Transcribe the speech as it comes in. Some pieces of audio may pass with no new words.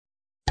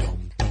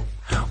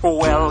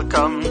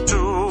Welcome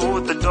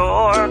to the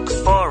Dork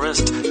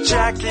Forest.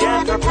 Jackie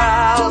and her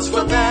pals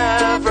will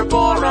never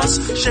bore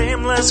us.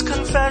 Shameless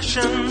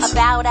confessions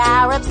about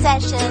our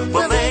obsession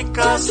will make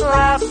us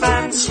laugh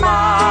and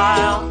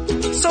smile.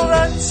 So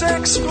let's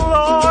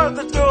explore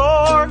the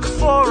Dork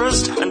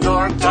Forest and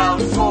dork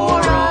out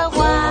for a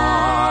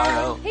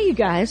while. Hey, you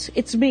guys,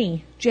 it's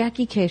me,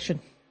 Jackie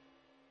Cation.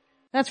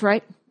 That's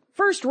right.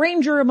 First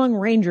ranger among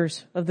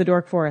rangers of the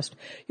Dork Forest.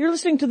 You're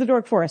listening to the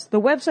Dork Forest. The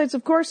websites,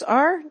 of course,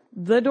 are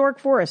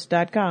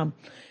thedorkforest.com.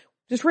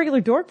 Just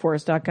regular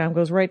dorkforest.com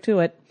goes right to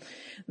it.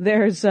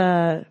 There's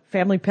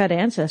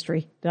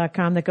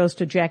familypetancestry.com that goes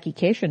to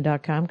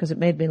jackiecation.com because it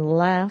made me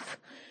laugh.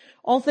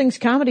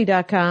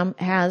 Allthingscomedy.com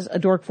has a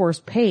Dork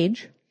Forest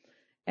page,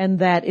 and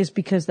that is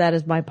because that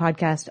is my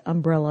podcast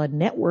umbrella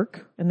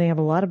network, and they have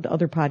a lot of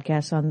other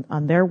podcasts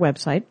on their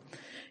website.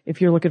 If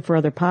you're looking for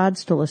other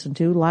pods to listen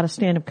to, a lot of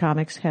stand-up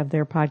comics have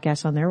their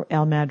podcasts on there.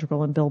 Al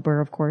Madrigal and Bill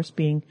Burr, of course,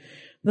 being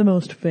the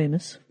most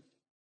famous.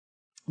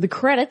 The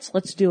credits,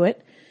 let's do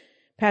it.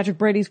 Patrick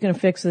Brady's going to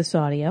fix this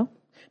audio.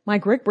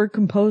 Mike Rickberg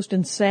composed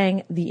and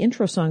sang the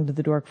intro song to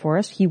the Dork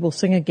Forest. He will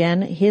sing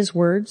again his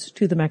words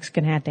to the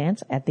Mexican Hat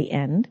Dance at the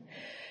end.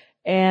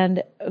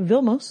 And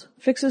Vilmos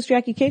fixes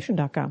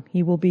JackieCation.com.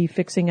 He will be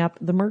fixing up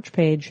the merch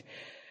page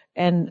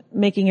and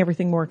making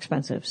everything more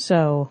expensive.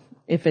 So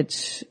if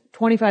it's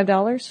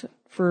 $25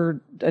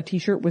 for a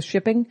t-shirt with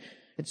shipping,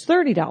 it's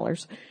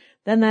 $30.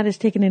 Then that is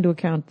taken into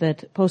account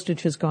that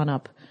postage has gone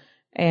up.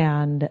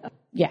 And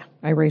yeah,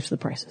 I raised the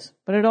prices.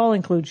 But it all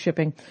includes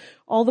shipping.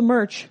 All the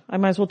merch, I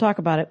might as well talk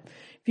about it.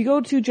 If you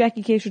go to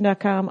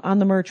JackieCation.com on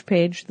the merch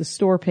page, the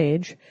store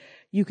page,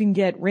 you can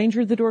get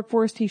Ranger the Dork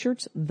Forest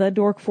t-shirts, the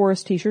Dork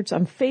Forest t-shirts.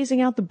 I'm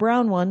phasing out the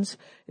brown ones.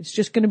 It's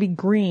just going to be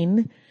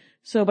green.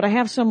 So, but I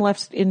have some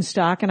left in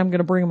stock and I'm going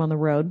to bring them on the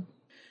road.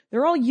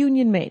 They're all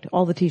union made,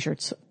 all the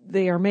t-shirts.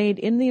 They are made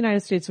in the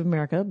United States of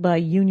America by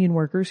union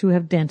workers who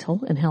have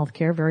dental and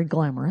healthcare, very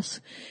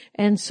glamorous.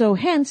 And so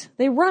hence,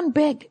 they run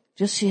big,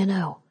 just so you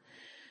know,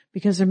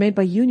 because they're made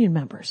by union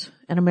members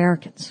and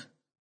Americans.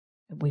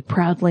 We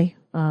proudly,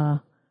 I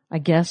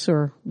guess,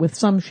 or with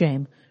some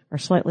shame, are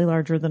slightly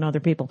larger than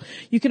other people.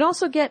 You can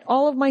also get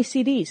all of my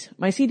CDs.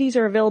 My CDs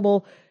are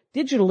available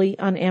digitally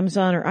on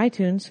Amazon or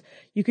iTunes.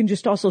 You can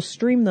just also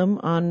stream them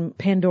on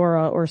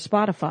Pandora or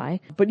Spotify,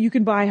 but you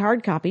can buy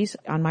hard copies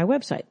on my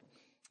website.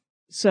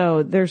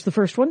 So there's the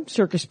first one,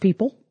 Circus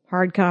People.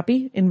 Hard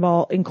copy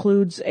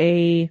includes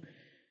a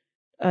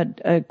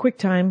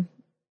QuickTime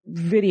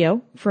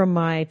video from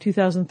my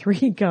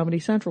 2003 Comedy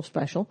Central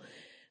special.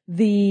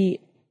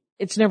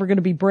 It's Never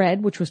Gonna Be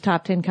Bread, which was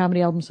top 10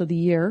 comedy albums of the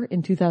year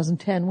in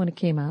 2010 when it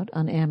came out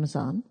on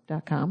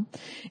Amazon.com.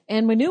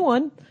 And my new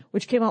one,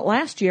 which came out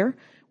last year,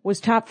 was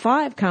top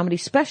 5 comedy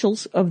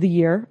specials of the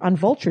year on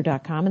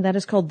vulture.com, and that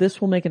is called This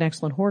Will Make an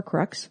Excellent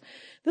Horcrux.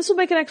 This Will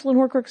Make an Excellent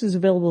Horcrux is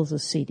available as a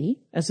CD,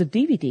 as a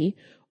DVD,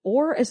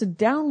 or as a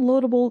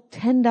downloadable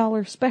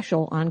 $10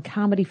 special on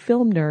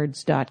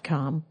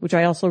comedyfilmnerds.com, which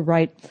I also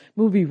write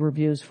movie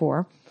reviews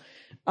for.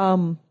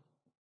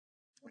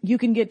 You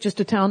can get just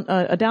a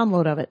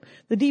download of it.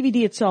 The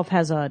DVD itself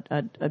has a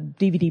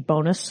DVD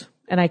bonus,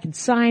 and I can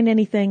sign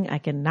anything, I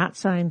can not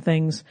sign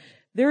things.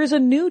 There is a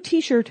new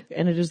t-shirt,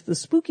 and it is the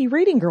Spooky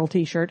Reading Girl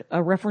t-shirt,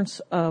 a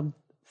reference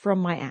from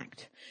my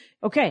act.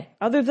 Okay,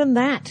 other than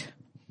that,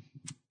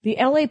 the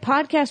LA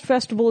Podcast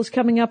Festival is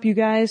coming up, you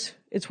guys.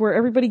 It's where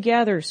everybody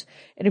gathers.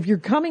 And if you're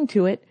coming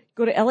to it,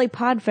 go to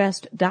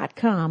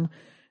lapodfest.com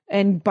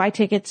and buy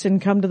tickets and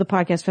come to the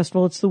podcast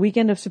festival. It's the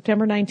weekend of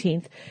September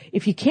 19th.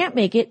 If you can't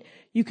make it,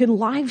 you can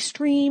live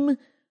stream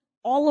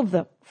all of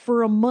them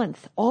for a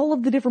month. All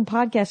of the different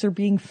podcasts are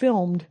being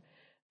filmed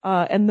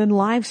and then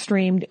live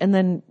streamed and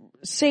then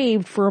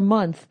saved for a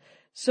month.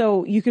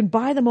 So you can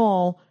buy them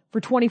all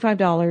for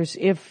 $25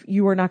 if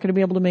you are not going to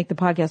be able to make the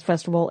podcast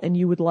festival and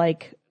you would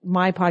like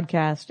my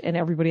podcast and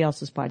everybody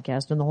else's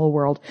podcast in the whole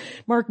world.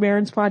 Mark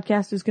Maron's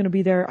podcast is going to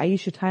be there.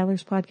 Aisha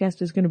Tyler's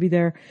podcast is going to be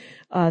there.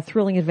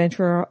 Thrilling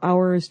Adventure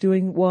Hour is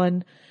doing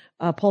one.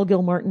 Paul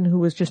Gilmartin, who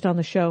was just on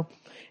the show.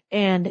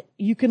 And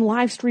you can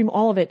live stream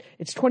all of it.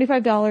 It's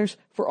 $25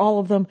 for all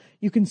of them.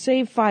 You can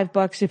save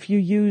 $5 if you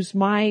use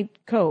my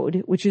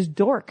code, which is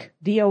DORK,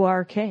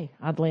 D-O-R-K,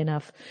 oddly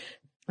enough.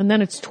 And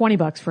then it's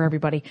 $20 for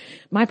everybody.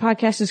 My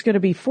podcast is going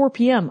to be 4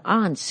 p.m.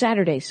 on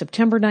Saturday,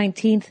 September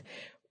 19th.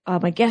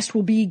 My guest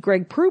will be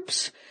Greg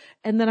Proops.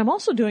 And then I'm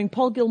also doing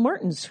Paul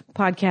Gilmartin's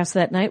podcast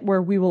that night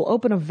where we will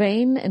open a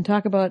vein and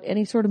talk about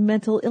any sort of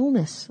mental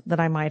illness that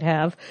I might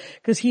have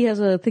because he has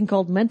a thing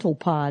called Mental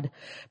Pod.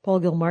 Paul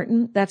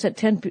Gilmartin, that's at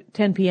 10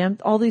 p.m.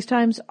 All these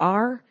times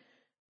are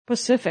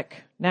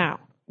Pacific.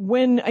 Now,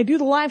 when I do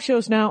the live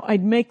shows now,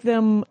 I'd make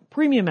them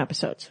premium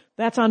episodes.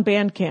 That's on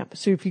Bandcamp.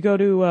 So if you go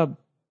to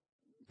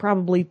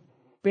probably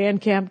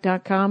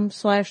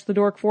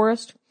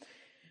bandcamp.com/thedorkforest,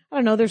 I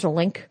don't know, there's a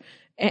link.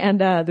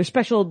 And there's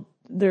special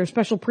their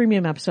special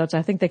premium episodes.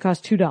 I think they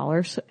cost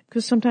 $2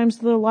 because sometimes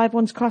the live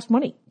ones cost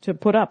money to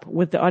put up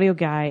with the audio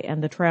guy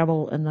and the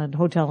travel and the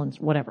hotel and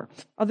whatever.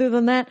 Other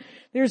than that,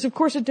 there's of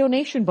course a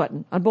donation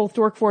button on both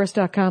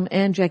dorkforest.com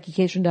and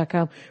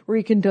JackieCation.com where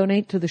you can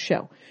donate to the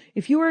show.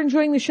 If you are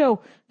enjoying the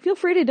show, feel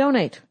free to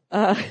donate.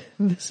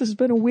 This has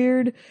been a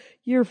weird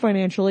year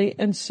financially.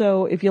 And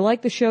so if you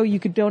like the show, you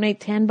could donate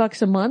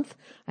 $10 a month.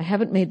 I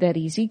haven't made that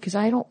easy because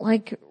I don't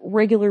like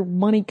regular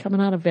money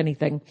coming out of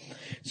anything.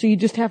 So you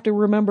just have to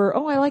remember,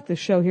 oh, I like this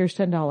show. Here's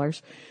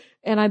 $10.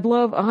 And I'd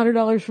love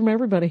 $100 from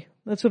everybody.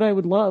 That's what I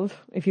would love.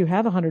 If you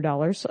have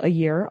 $100 a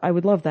year, I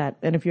would love that.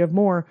 And if you have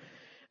more,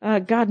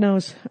 God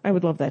knows I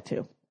would love that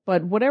too.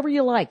 But whatever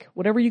you like,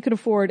 whatever you can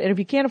afford, and if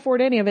you can't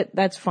afford any of it,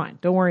 that's fine.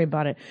 Don't worry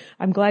about it.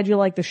 I'm glad you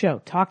like the show.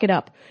 Talk it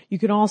up. You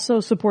can also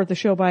support the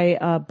show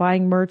by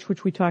buying merch,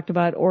 which we talked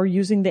about, or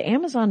using the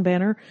Amazon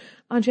banner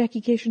on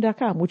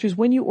JackieCation.com, which is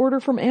when you order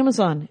from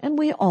Amazon, and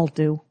we all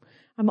do.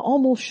 I'm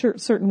almost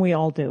certain we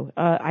all do.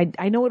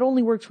 I know it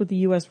only works with the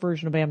U.S.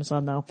 version of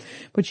Amazon, though.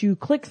 But you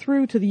click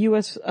through to the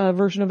U.S.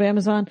 version of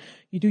Amazon,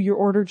 you do your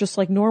order just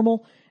like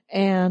normal,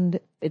 and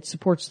it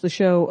supports the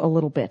show a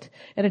little bit.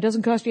 And it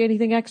doesn't cost you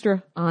anything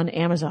extra on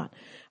Amazon.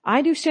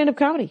 I do stand-up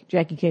comedy,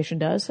 Jackie Cation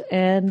does,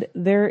 and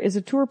there is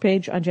a tour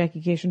page on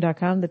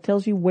JackieCation.com that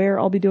tells you where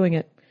I'll be doing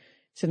it.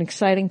 It's an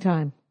exciting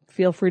time.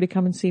 Feel free to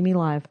come and see me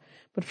live.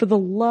 But for the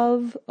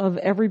love of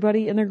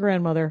everybody and their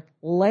grandmother,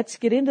 let's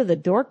get into the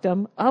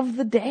dorkdom of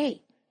the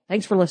day.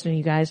 Thanks for listening,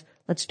 you guys.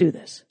 Let's do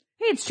this.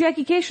 Hey, it's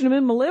Jackie Cation. I'm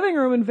in my living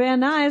room in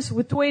Van Nuys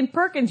with Dwayne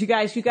Perkins. You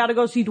guys, you gotta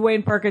go see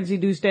Dwayne Perkins. He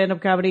does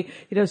stand-up comedy.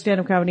 He does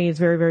stand-up comedy. It's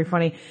very, very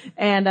funny.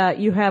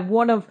 And, you have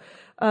one of,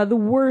 the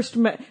worst,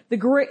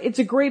 it's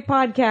a great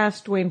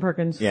podcast, Dwayne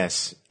Perkins.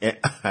 Yes.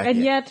 And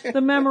yet,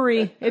 the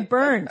memory, it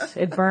burns.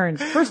 It burns.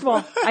 First of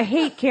all, I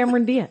hate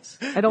Cameron Diaz.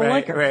 I don't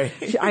like her.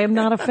 Right. I am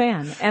not a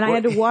fan. And I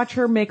had to watch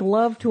her make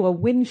love to a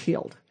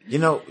windshield. You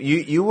know,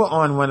 you were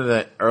on one of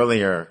the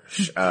earlier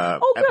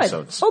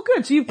episodes. Oh,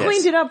 good. So you've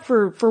cleaned it up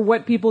for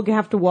what people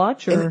have to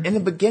watch? Or? In the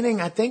beginning,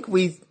 I think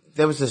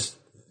there was this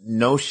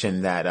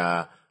notion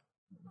that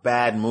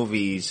bad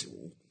movies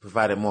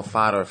provided more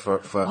fodder for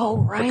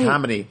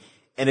comedy.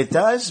 And it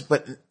does,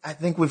 but I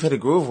think we've hit a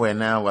groove where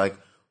now, like,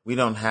 we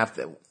don't have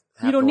to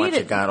watch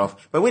it God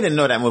off. But we didn't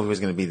know that movie was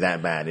going to be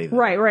that bad either.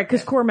 Right,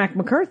 because Cormac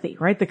McCarthy,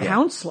 right, the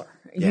counselor.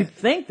 You'd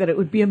think that it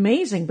would be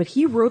amazing, but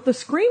he wrote the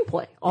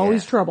screenplay.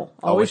 Always trouble.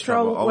 Always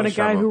trouble when a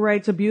guy who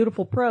writes a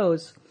beautiful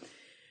prose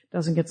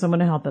doesn't get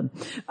someone to help him.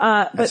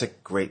 That's a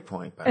great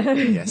point, by the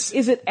way. Yes.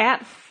 Is it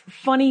at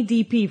Funny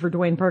DP for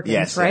Dwayne Perkins,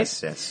 yes, right?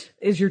 Yes.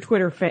 Is your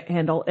Twitter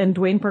handle, and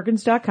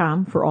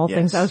DwaynePerkins.com for all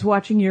things. I was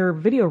watching your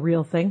video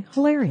reel thing.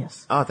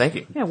 Hilarious. Oh, thank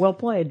you. Yeah, well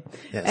played.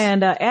 Yes.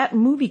 And at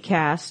Movie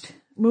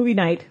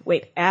Night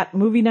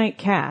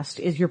Cast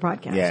is your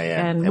podcast.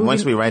 Yeah. And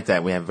once we write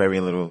that, we have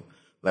very little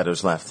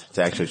letters left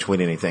to actually tweet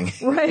anything.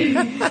 Right.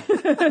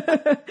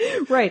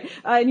 Right.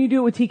 And you do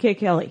it with TK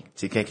Kelly.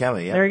 TK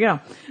Kelly, yeah. There you go.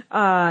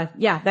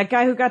 That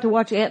guy who got to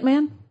watch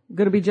Ant-Man,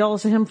 going to be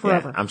jealous of him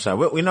forever. Yeah, I'm sorry.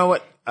 Well, you know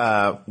what?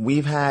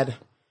 We've had,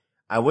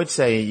 I would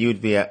say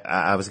you'd be,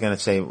 I was going to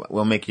say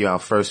we'll make you our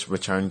first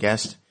return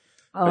guest.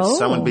 But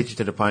someone beat you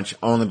to the punch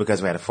only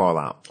because we had a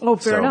fallout. Oh,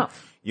 fair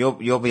enough.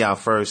 You'll be our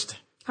first.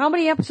 How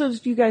many episodes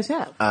do you guys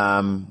have?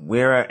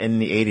 We're in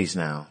the 80s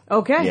now.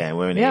 Okay. Yeah,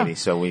 we're in the 80s.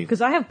 So because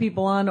I have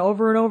people on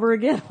over and over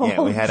again.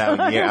 We had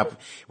our year up.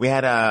 We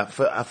had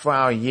for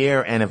our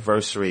year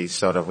anniversary,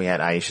 sort of. We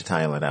had Aisha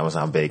Tyler. That was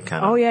our big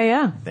kind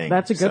of thing.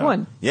 That's a good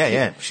one.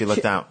 Yeah. She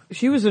looked out.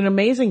 She was an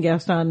amazing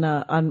guest on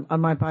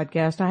my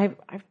podcast.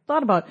 I've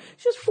thought about.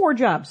 She has 4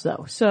 jobs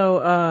though,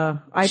 so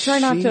I try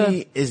not to.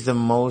 She is the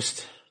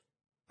most.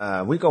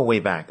 We go way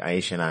back,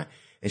 Aisha and I.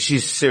 And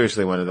she's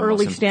seriously one of the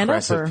most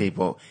impressive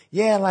people.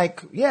 Yeah,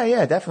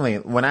 definitely.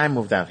 When I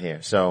moved out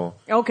here, so.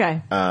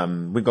 Okay.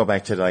 We go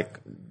back to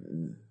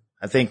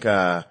I think,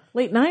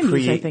 late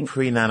 90s, I think.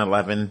 Pre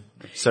 9/11,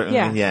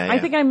 certainly. Yeah. I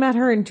think I met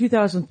her in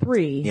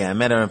 2003. Yeah, I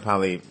met her in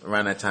probably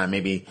around that time,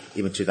 maybe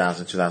even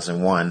 2000,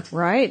 2001.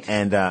 Right.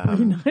 And, pre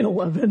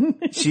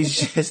 9/11.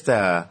 She's just,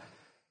 I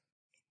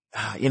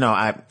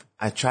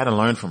try to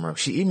learn from her.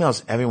 She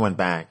emails everyone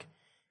back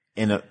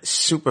in a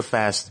super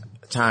fast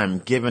time,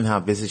 given how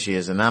busy she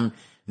is, and I'm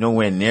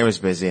nowhere near as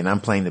busy, and I'm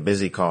playing the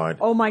busy card.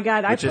 Oh my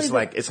God. Which is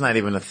it's not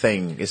even a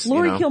thing. It's,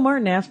 Lori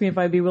Kilmartin asked me if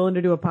I'd be willing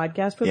to do a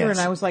podcast with her, and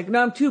I was like,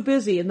 no, I'm too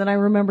busy. And then I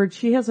remembered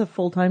she has a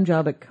full-time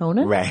job at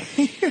Conan. Right.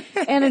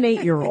 And an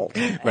 8-year-old.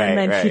 Right. And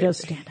then she does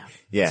stand-up.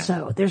 Yeah.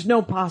 So there's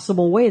no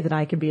possible way that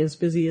I can be as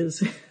busy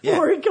as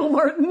Lori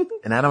Kilmartin.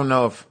 And I don't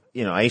know if,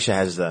 Aisha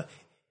has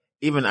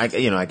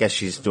I guess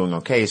she's doing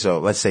okay, so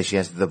let's say she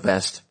has the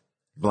best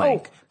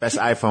best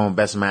iPhone,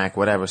 best Mac,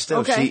 whatever.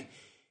 Still, she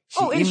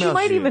and she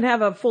might even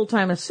have a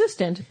full-time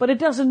assistant, but it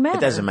doesn't matter.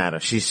 It doesn't matter.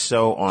 She's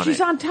so on it. She's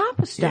on top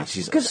of stuff. Yeah,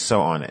 she's so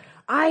on it.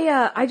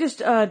 I just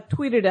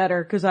tweeted at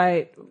her because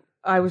I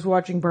was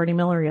watching Barney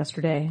Miller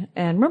yesterday.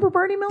 And remember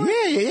Barney Miller?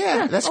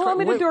 Yeah. That's I'm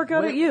going to dork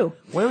out at you.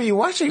 Where were you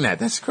watching that?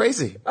 That's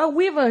crazy.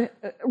 We have a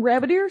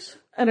rabbit ears.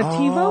 and a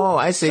TiVo. Oh,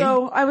 I see.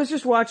 So I was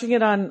just watching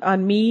it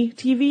on Me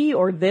TV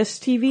or This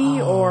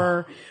TV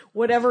or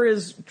whatever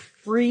is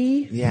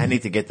free. Yeah, I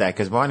need to get that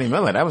because Barney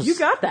Miller, that was... You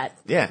got that.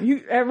 Yeah.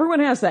 Everyone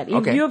has that. If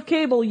Okay. you have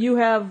cable, you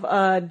have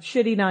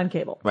shitty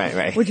non-cable.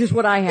 Right. Which is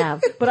what I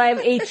have. But I have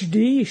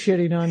HD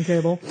shitty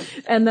non-cable.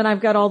 And then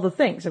I've got all the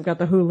things. I've got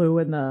the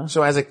Hulu and the...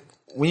 So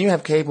when you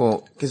have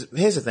cable, because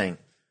here's the thing.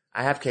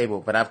 I have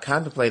cable, but I've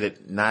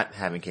contemplated not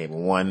having cable.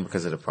 One,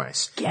 because of the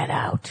price. Get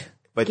out.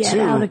 But Get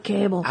two, out of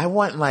cable. I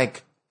want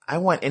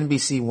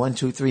NBC 1,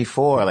 2, 3,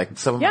 4, like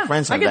some of my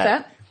friends have I get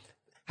that.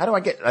 How do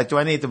I get, do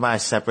I need to buy a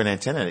separate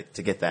antenna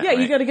to get that? Yeah,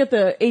 you got to get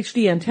the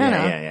HD antenna.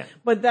 Yeah.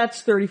 But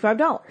that's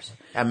 $35.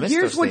 I miss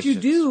Here's those what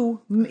stations.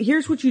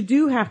 Here's what you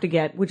do have to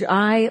get, which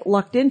I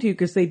lucked into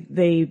because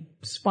they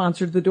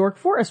sponsored the Dork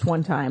Forest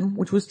one time,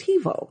 which was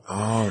TiVo.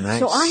 Oh, nice.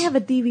 So I have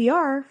a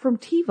DVR from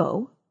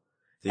TiVo.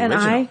 The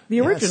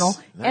original, Yes,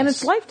 nice. and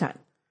it's Lifetime.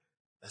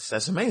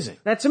 That's amazing.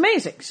 That's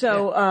amazing.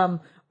 So,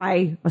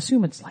 I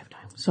assume it's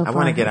Lifetime. So I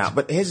want to get out,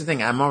 but here's the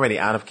thing. I'm already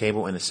out of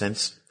cable in a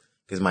sense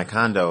because my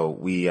condo,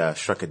 we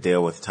struck a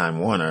deal with Time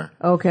Warner.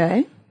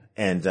 Okay.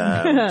 And,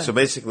 so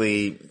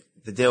basically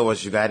the deal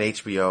was you got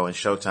HBO and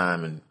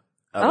Showtime and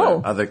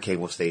other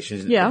cable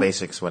stations, the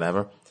basics,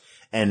 whatever.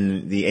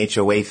 And the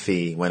HOA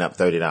fee went up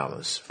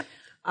 $30. So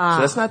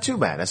that's not too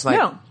bad. That's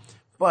like,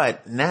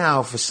 but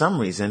now for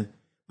some reason,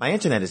 my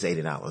internet is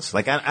 $80.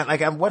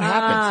 What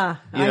happened?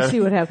 I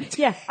see what happened.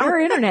 Yeah, our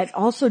internet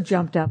also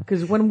jumped up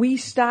because when we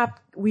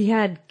stopped, we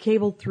had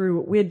cable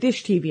we had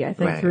Dish TV, I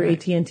think, through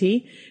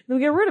AT&T. Then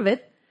we got rid of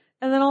it.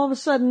 And then all of a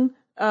sudden,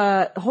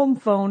 home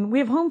phone, we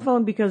have home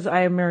phone because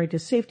I am married to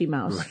Safety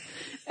Mouse. Right.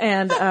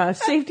 And,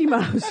 Safety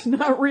Mouse,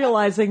 not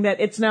realizing that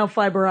it's now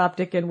fiber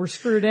optic and we're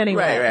screwed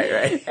anyway.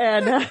 Right.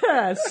 And,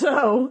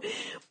 so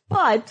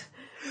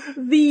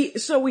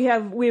we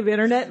have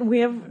internet and we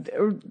have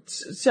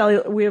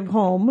cellular, we have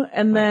home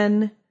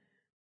and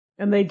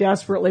they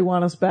desperately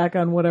want us back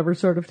on whatever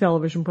sort of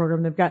television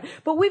program they've got.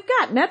 But we've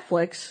got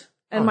Netflix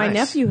and my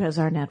nephew has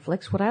our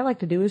Netflix. What I like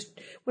to do is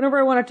whenever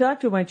I want to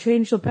talk to him, I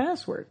change the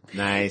password.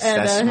 Nice. And,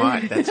 that's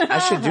smart. I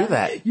should do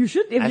that. You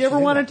should. If you ever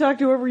want to talk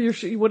to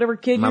whatever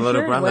kid my you're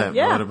little sharing brother, with.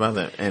 my little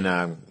brother.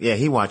 And,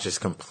 he watches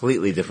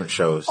completely different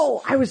shows.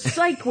 Oh, I was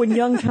psyched when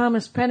young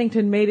Thomas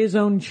Pennington made his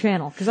own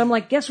channel. Cause I'm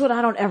like, guess what?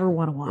 I don't ever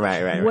want to watch.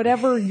 Right.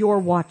 Whatever you're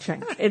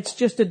watching. It's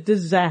just a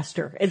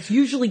disaster. It's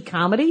usually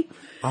comedy.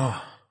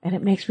 Oh. And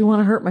it makes me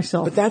want to hurt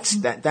myself. But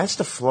that's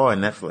the flaw in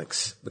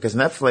Netflix. Because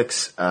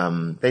Netflix,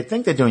 they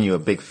think they're doing you a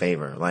big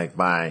favor. Like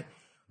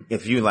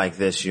if you like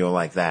this, you'll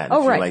like that.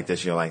 If you like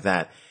this, you'll like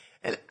that.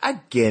 And I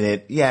get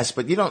it, yes,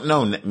 but you don't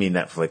know me,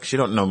 Netflix. You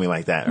don't know me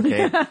like that,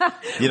 okay?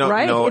 You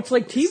don't know. It's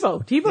like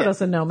TiVo. TiVo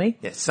doesn't know me.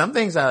 Yeah, some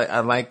things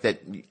I like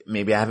that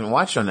maybe I haven't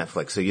watched on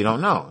Netflix, so you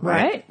don't know,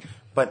 right?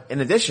 But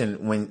in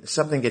addition, when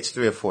something gets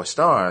 3 or 4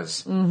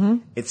 stars,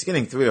 it's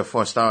getting 3 or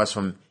 4 stars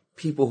from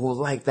people who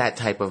like that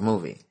type of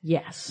movie.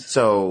 Yes.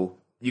 So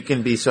you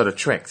can be sort of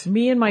tricked.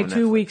 Me and my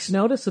 2 weeks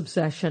notice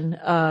obsession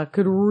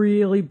could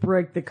really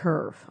break the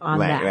curve on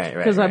that.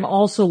 Because I'm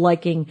also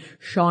liking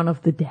Shaun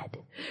of the Dead.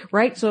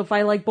 Right? So if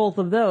I like both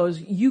of those,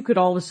 you could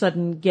all of a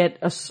sudden get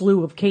a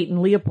slew of Kate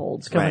and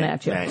Leopolds coming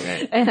at you.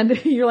 Right.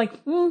 And you're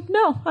like,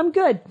 no, I'm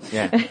good.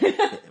 Yeah.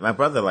 My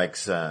brother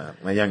likes,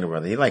 my younger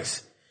brother, he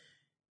likes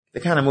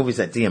the kind of movies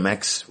that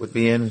DMX would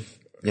be in,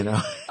 you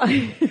know.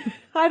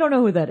 I don't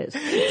know who that is.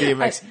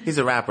 DMX, he's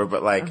a rapper,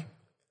 but like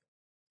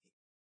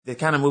the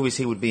kind of movies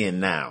he would be in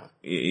now.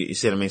 You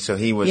see what I mean? So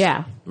he was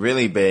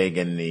really big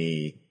in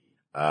the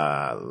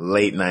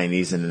late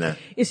 90s and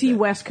is he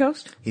West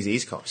Coast? He's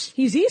East Coast.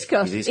 He's East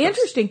Coast.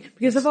 Interesting,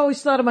 because I've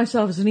always thought of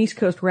myself as an East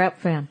Coast rap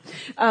fan.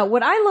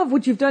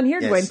 What you've done here,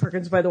 Dwayne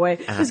Perkins, by the way,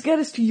 is get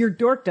us to your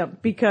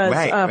dorkdom, because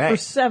for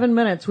 7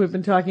 minutes we've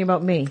been talking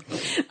about me.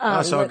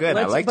 So good.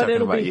 I like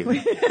talking about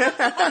you.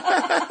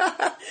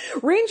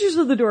 Rangers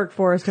of the Dork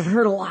Forest have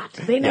heard a lot.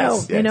 They know.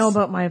 They know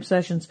about my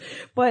obsessions.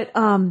 But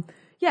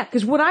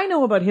because what I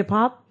know about hip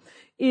hop,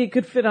 it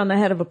could fit on the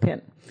head of a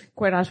pin.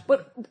 Quite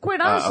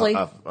honestly,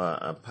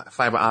 a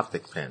fiber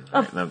optic pin.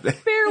 Right? A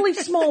fairly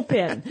small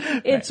pin.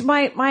 It's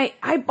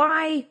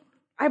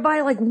I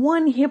buy like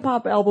one hip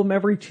hop album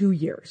every 2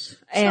 years.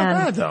 It's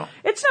not bad though.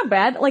 It's not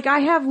bad. Like I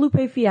have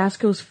Lupe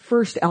Fiasco's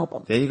first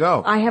album. There you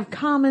go. I have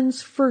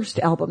Common's first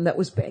album that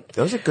was big.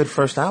 Those are good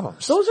first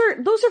albums. Those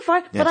are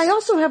fine. Yes. But I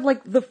also have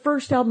like the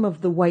first album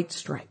of the White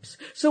Stripes.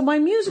 So my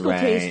musical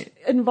taste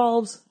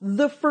involves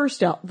the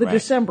first album, the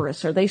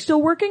Decemberists. Are they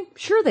still working?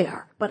 Sure they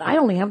are. But I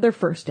only have their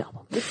first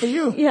album. Good for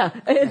you. Yeah.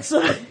 It's,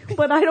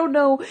 but I don't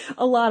know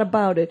a lot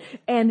about it.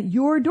 And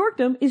your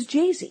dorkdom is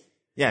Jay-Z.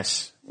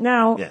 Yes.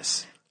 Now.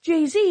 Yes.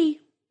 Jay-Z,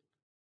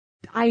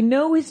 I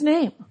know his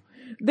name.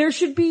 I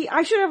should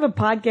have a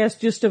podcast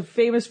just of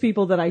famous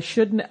people that I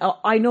shouldn't,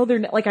 I know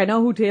I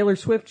know who Taylor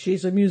Swift,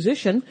 she's a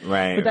musician.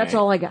 Right. But that's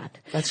all I got.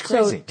 That's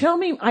crazy. So tell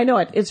me, I know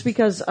it. It's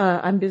because,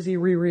 I'm busy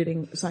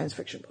rereading science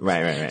fiction books.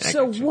 Right.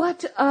 So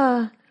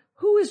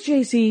who is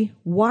Jay-Z?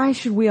 Why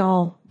should we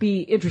all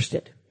be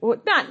interested?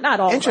 Well, not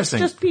all. Interesting.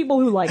 Just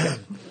people who like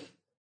him.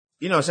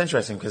 You know, it's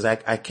interesting because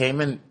I came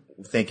in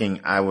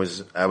thinking I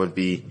would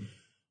be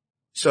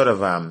sort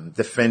of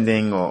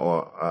defending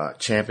or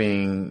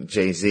championing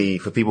Jay-Z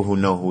for people who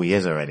know who he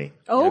is already.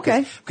 Oh,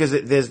 okay. Because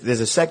there's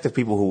a sect of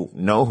people who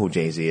know who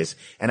Jay-Z is,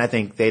 and I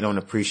think they don't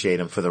appreciate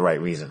him for the right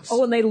reasons.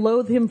 Oh, and they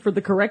loathe him for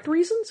the correct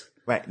reasons?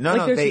 Right.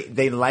 No,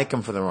 they like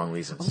him for the wrong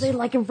reasons. Oh, they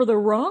like him for the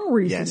wrong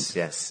reasons.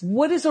 Yes.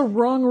 What is a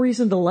wrong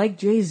reason to like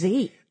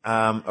Jay-Z?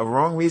 A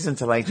wrong reason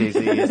to like Jay-Z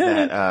is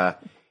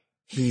that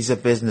he's a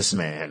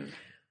businessman.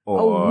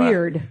 Or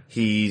weird.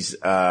 He's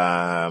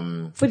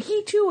But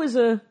he too is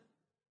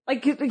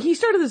he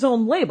started his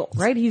own label,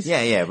 right?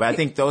 Yeah, but I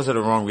think those are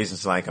the wrong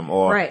reasons to like him.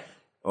 Or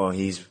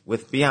he's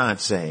with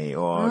Beyonce,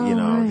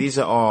 or these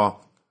are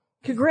all.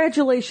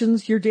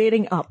 Congratulations, you're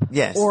dating up.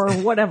 Yes. Or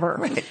whatever.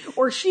 Right.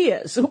 Or she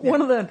is.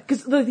 Yeah.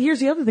 Here's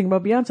the other thing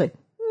about Beyonce.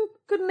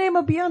 Couldn't name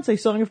a Beyonce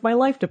song if my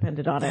life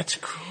depended on it. That's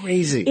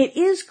crazy. It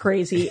is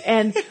crazy.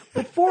 And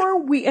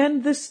before we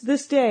end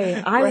this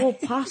day, I will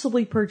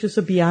possibly purchase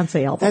a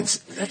Beyonce album. That's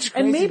crazy.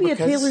 And maybe a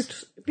Taylor,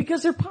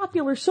 because they're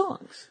popular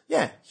songs.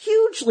 Yeah.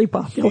 Hugely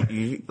popular.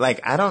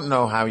 I don't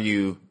know how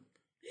you,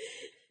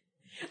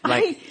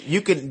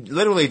 you could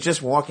literally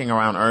just walking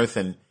around Earth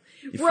and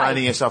you're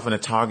finding yourself in a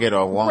Target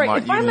or Walmart.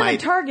 Right. If I'm in a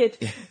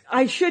Target,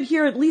 I should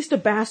hear at least a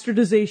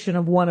bastardization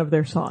of one of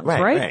their songs,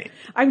 right?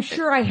 I'm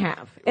sure I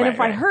have. And if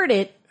I heard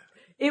it,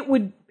 it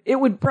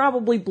would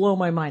probably blow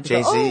my mind.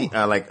 Jay-Z,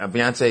 like a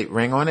Beyonce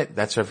Ring on It,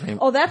 that's her fame.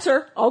 Oh, that's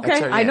her. Okay.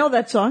 That's her, yeah. I know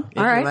that song. If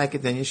all right. you like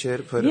it, then you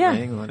should put a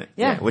ring on it.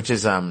 Yeah. Which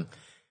is,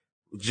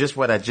 just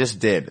what I just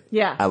did.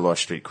 Yeah. I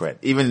lost street cred.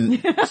 Even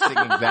singing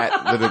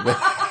that little bit.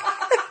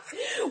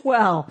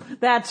 Well,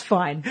 that's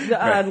fine.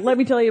 Let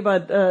me tell you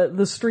about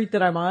the street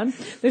that I'm on.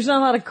 There's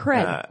not a lot of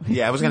cred.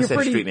 Yeah, I was going to say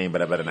the street name,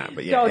 but I better not.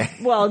 But yeah.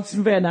 Well, it's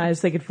Van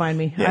Nuys. They could find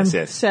me. Yes,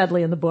 I'm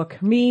sadly in the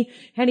book. Me,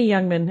 Henny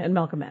Youngman, and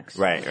Malcolm X.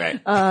 Right. Henny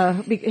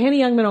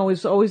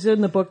Youngman always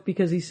in the book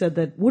because he said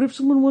that, what if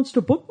someone wants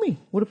to book me?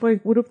 What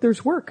if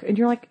there's work? And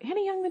you're like,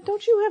 Henny Youngman,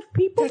 don't you have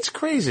people? That's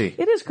crazy.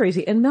 It is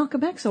crazy. And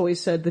Malcolm X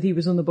always said that he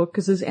was in the book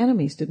because his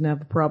enemies didn't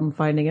have a problem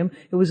finding him.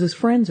 It was his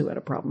friends who had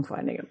a problem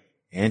finding him.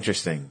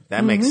 Interesting.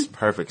 That makes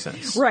perfect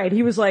sense. Right.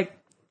 He was like,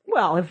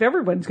 well, if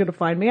everyone's going to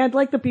find me, I'd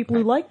like the people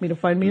who like me to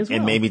find me as well.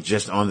 And maybe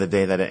just on the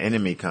day that an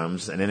enemy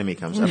comes,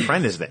 a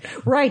friend is there.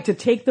 Right, to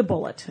take the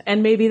bullet.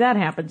 And maybe that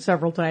happened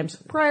several times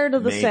prior to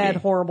the sad,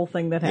 horrible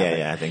thing that happened.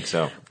 Yeah, I think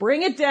so.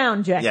 Bring it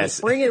down, Jackie. Yes.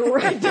 Bring it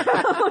right down.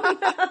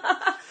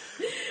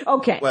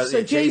 Okay, well,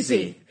 so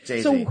Jay-Z.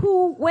 So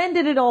when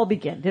did it all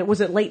begin? Was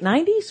it late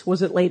 90s?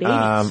 Was it late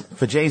 80s?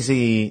 For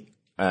Jay-Z,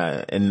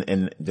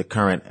 in the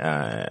current,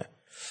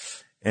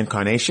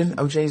 incarnation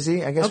of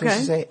Jay-Z, I guess we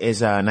should say,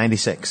 is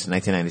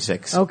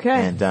 1996.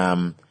 Okay.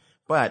 And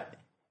but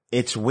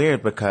it's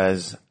weird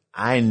because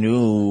I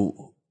knew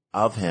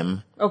of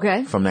him from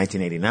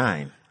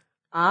 1989.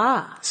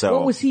 So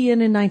what was he in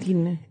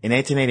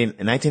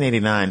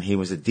 1989, he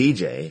was a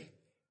DJ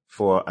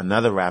for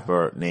another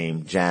rapper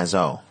named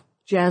Jaz-O.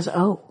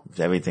 Jaz-O.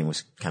 Everything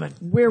was kind of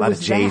a lot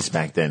of J's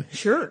back then.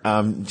 Sure.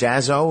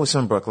 Jaz-O was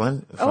from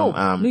Brooklyn.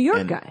 New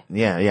York guy.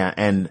 Yeah.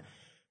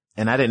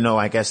 And I didn't know,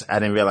 I guess I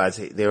didn't realize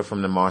they were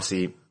from the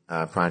Marcy,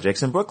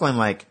 projects. In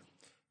Brooklyn,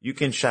 you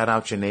can shout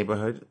out your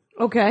neighborhood.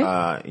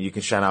 Okay. You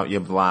can shout out your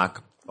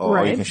block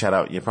or you can shout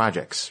out your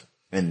projects.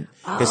 And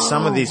because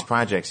some of these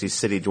projects, these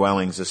city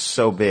dwellings are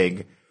so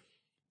big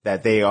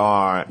that they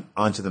are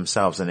unto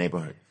themselves a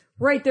neighborhood.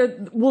 Right.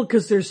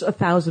 Because there's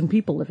 1,000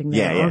 people living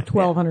there or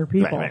 1,200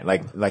 people. Right.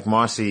 Like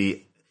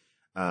Marcy,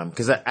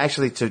 because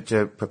actually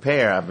to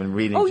prepare, I've been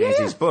reading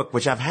Jay-Z's book,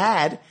 which I've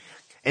had.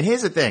 And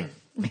here's the thing.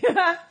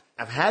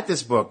 I've had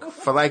this book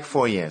for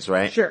 4 years,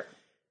 right? Sure.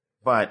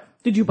 But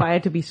did you buy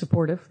it to be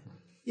supportive?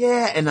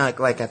 Yeah, and I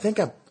think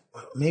I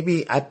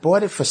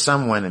bought it for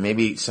someone, and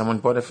maybe someone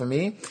bought it for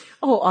me.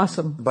 Oh,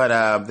 awesome!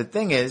 But the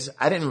thing is,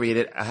 I didn't read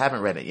it. I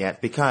haven't read it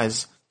yet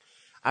because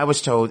I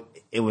was told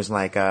it was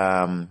like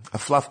a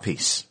fluff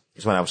piece.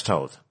 Is what I was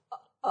told.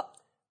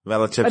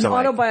 Relative to an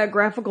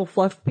autobiographical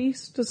fluff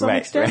piece to some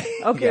extent.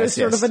 Right. Okay, yes,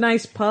 it was sort of a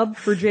nice pub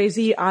for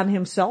Jay-Z on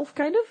himself,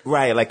 kind of.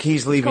 Right, like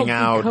he's leaving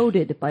out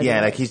decoded by the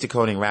way. Like he's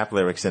decoding rap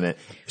lyrics in it.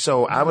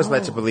 So I was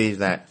led to believe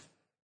that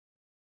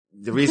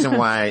the reason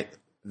why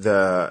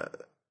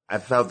I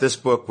felt this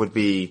book would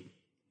be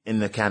in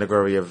the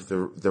category of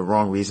the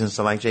wrong reasons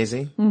to like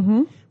Jay-Z.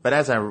 Mm-hmm. But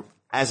as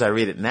I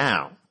read it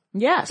now,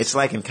 yes, it's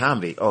like in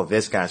comedy. Oh,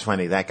 this guy's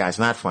funny, that guy's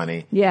not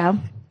funny. Yeah.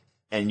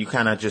 And you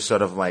kind of just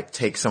sort of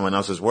take someone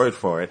else's word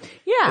for it.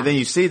 Yeah. And then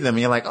you see them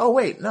and you're like, oh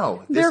wait,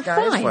 no, this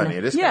guy is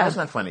funny. This guy's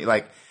not funny.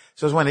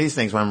 So it's one of these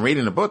things when I'm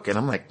reading a book and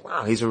I'm like,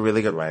 wow, he's a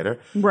really good writer.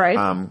 Right.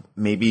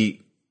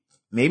 Maybe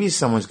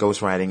someone's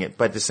ghostwriting it,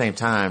 but at the same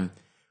time,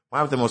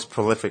 why would the most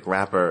prolific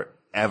rapper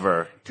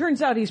ever?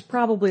 Turns out he's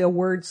probably a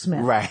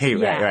wordsmith.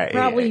 Right.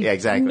 Probably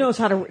exactly. knows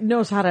how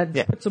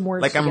to put some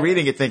words together. I'm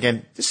reading it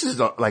thinking, this is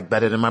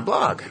better than my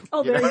blog.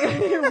 Oh, there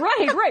you go.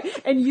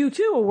 Right. And you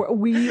too,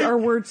 we are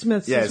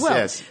wordsmiths as well.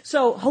 Yes.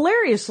 So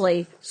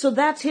hilariously,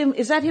 that's him,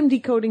 is that him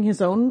decoding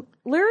his own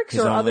lyrics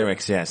His or own other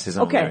lyrics, yes, his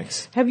own Okay.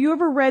 lyrics. Have you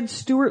ever read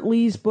Stuart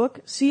Lee's book?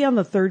 See on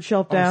the third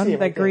shelf down, See it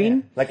that right there, green?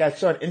 yeah. Like I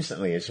saw it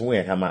instantly. It's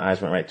weird how my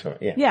eyes went right to it.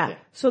 Yeah. Yeah.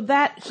 So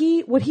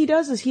what he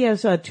does is he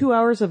has 2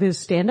 hours of his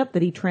stand-up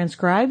that he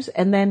transcribes,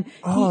 and then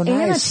Oh, he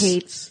nice.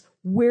 annotates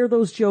where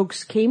those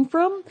jokes came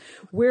from,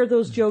 where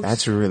those jokes,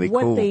 That's really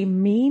what cool. they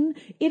mean.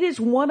 It is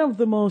one of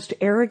the most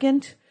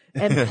arrogant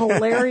and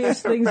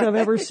hilarious things I've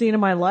ever seen in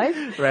my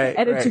life. Right,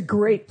 And it's a right.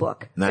 great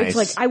book. Nice. It's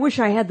like, I wish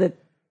I had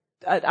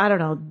I don't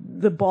know,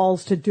 the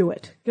balls to do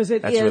it. Cause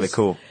That's really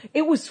cool.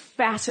 It was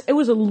it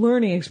was a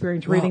learning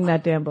experience reading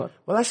that damn book.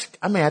 Well, I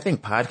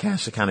think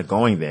podcasts are kind of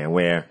going there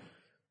where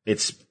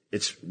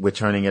we're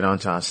turning it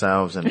onto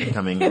ourselves and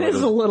becoming It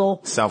is a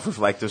little.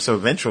 self-reflective. So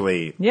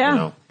eventually, Yeah. you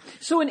know.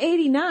 So in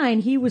 '89,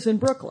 he was in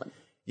Brooklyn.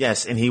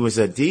 Yes. And he was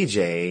a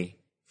DJ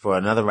for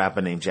another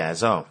rapper named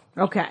Jaz-O.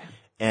 Okay.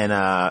 And,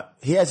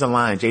 he has a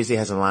line, Jay-Z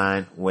has a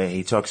line where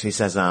he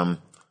says, I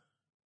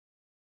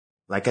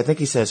think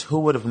he says,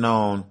 who would have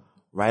known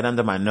right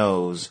under my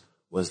nose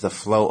was the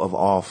flow of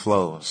all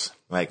flows,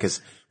 right?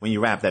 Cause when you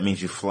rap, that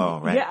means you flow,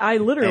 right? Yeah, I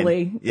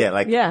literally.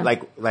 And,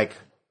 like,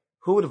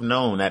 who would have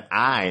known that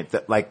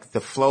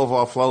the flow of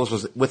all flows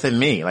was within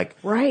me? Like,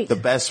 Right. the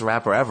best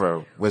rapper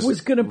ever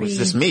was gonna be-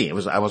 just me.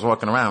 I was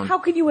walking around. How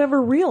could you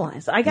ever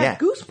realize? I got Yeah.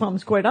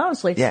 goosebumps, quite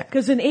honestly. Yeah.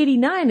 Because in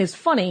 '89 is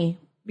funny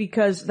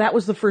because that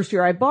was the first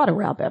year I bought a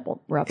rap album.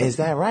 Is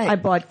that right? I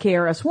bought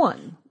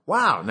KRS-One.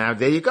 Wow. Now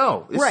there you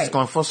go. This Right. is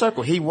going full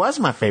circle. He was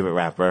my favorite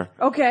rapper,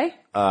 Okay.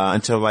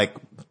 until pretty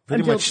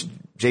Until- much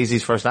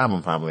Jay-Z's first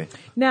album, probably.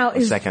 Now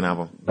Or second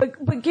album. But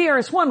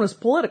KRS-One was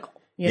political.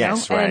 You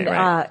Yes, know? right, and,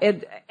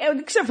 right. and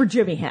except for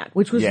Jimmy Hat,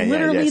 which was Yeah,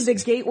 literally yes. the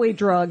gateway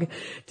drug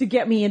to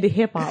get me into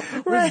hip hop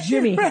was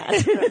Jimmy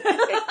Hat.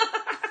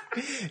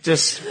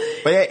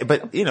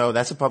 But you know,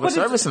 that's a public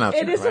service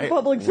announcement, It is right? a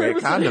public Wear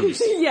service.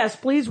 condoms. Yes,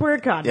 please wear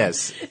condoms.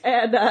 Yes.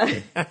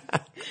 And,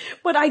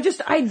 but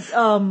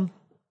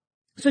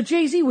so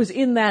Jay-Z was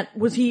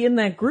was he in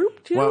that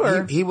group too? Well,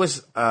 or? he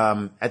was,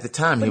 at the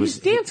time, But he he's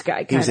was, a dance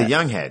guy, he was a kinda.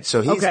 young head.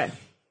 So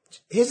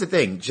here's the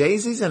thing.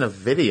 Jay-Z's in a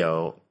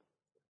video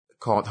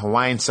called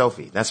Hawaiian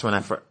Sophie. That's when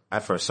I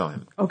first saw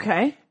him.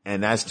 Okay.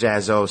 And that's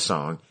Jaz-O's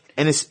song.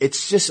 And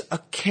it's just a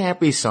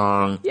campy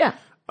song. Yeah.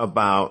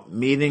 About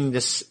meeting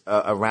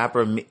a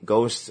rapper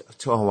goes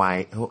to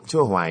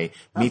Hawaii,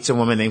 meets a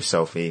woman named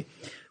Sophie.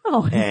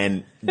 Oh.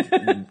 And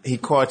he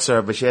courts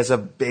her, but she has a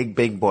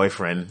big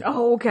boyfriend.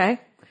 Oh, okay.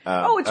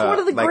 It's one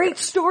of the great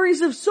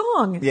stories of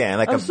song. Yeah,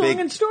 like of song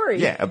and story.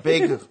 Yeah, a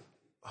big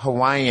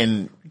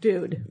Hawaiian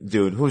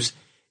dude who's,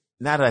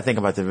 now that I think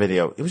about the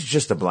video, it was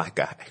just a black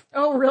guy.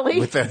 Oh,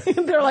 really?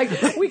 They're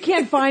like, we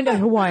can't find a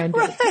Hawaiian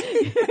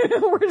dude.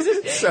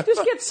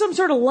 just get some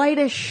sort of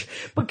lightish,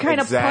 but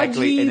kind of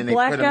pudgy and then they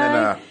black put him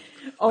guy.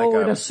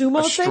 In a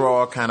sumo thing?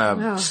 straw kind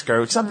of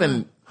skirt,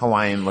 something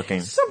Hawaiian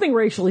looking. Something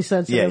racially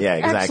sensitive. Yeah,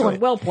 exactly.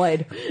 Excellent. Well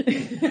played.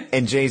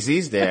 And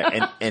Jay-Z's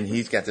there, and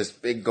he's got this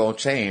big gold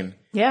chain.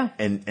 Yeah.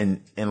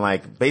 And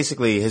like,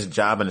 basically his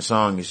job in the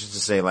song is just to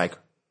say like,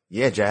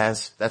 yeah,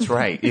 Jazz, that's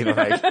right. You know,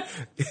 like.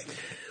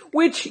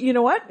 Which, you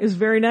know what, is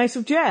very nice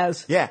of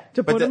Jazz. Yeah.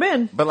 To put him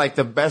in. But like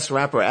the best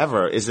rapper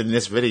ever is in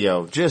this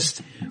video, just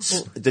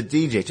the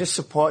DJ, just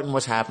supporting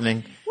what's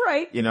happening.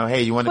 Right. You know,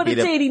 hey, you want to be But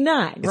it's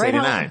 89, It's right?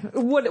 89.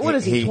 What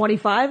is he,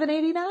 25 and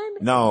 89?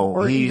 No,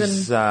 Or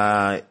he's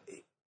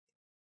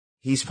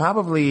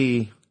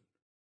probably,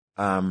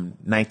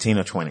 19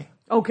 or 20.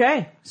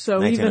 Okay. So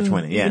 19 or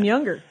 20, yeah. even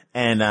younger.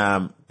 And,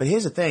 but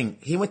here's the thing.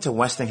 He went to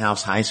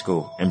Westinghouse High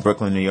School in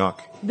Brooklyn, New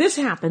York. This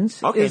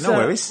happens. Okay, no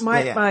worries.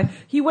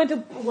 He went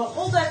to, well,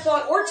 hold that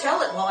thought or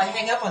tell it while I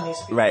hang up on these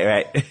people.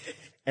 Right.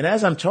 And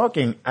as I'm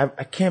talking, I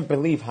can't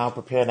believe how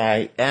prepared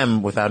I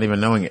am without even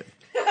knowing it.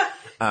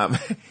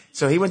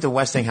 So he went to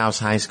Westinghouse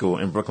High School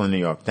in Brooklyn, New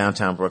York,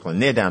 downtown Brooklyn,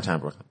 near downtown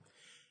Brooklyn.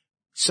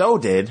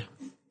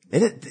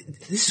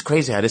 This is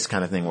crazy how this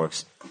kind of thing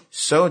works.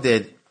 So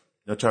did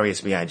Notorious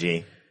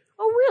B.I.G.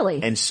 Oh,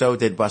 really? and so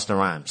did Busta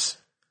Rhymes.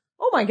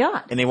 Oh my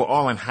God. And they were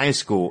all in high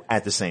school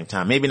at the same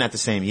time. Maybe not the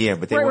same year,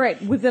 but they were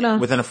Right. Within a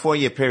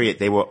 4-year period,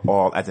 they were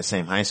all at the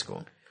same high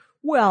school.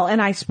 Well,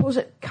 and I suppose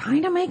it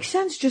kind of makes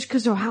sense just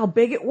because of how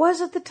big it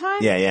was at the time.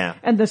 Yeah.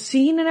 And the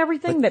scene and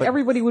everything that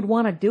everybody would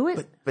want to do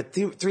it. But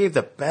three of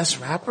the best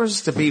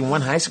rappers to be in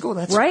one high school?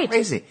 That's right.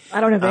 crazy.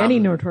 I don't have any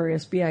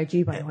Notorious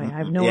B.I.G. by the way. I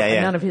have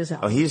none of his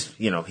albums.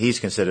 Oh, he's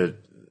considered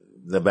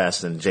the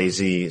best, and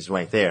Jay-Z is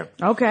right there.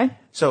 Okay.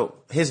 So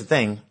here's the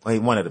thing. Well,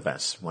 one of the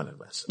best.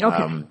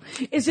 Okay.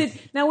 Is it,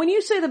 now when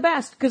you say the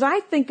best, because I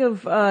think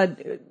of,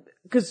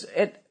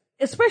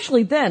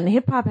 especially then,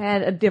 hip hop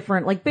had a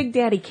different, like Big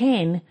Daddy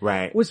Kane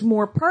Right. was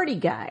more party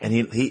guy. And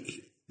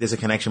he there's a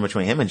connection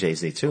between him and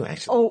Jay-Z too,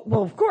 actually. Oh,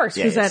 well, of course,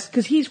 Yeah, yes.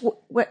 because he's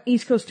what,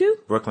 East Coast too?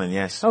 Brooklyn,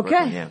 yes. Okay.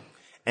 Brooklyn, yeah.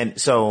 And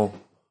so,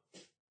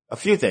 a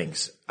few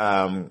things.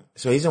 So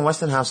he's in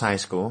Westinghouse High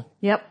School.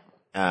 Yep.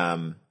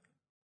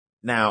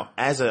 Now,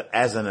 as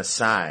an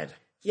aside,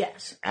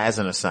 Yes.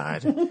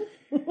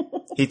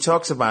 he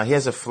talks about, he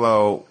has a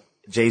flow,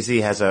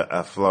 Jay-Z has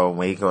a flow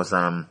where he goes,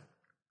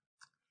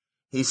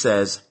 he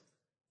says,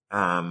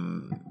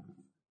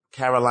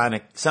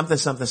 Carolina,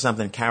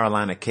 something,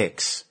 Carolina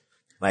kicks.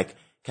 Like,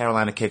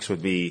 Carolina kicks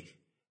would be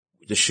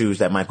the shoes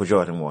that Michael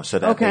Jordan wore. So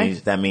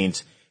that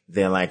means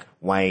they're like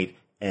white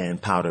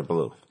and powder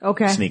blue.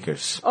 Okay.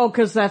 Sneakers. Oh,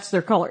 because that's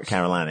their colors.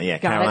 Carolina, yeah.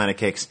 Got Carolina it.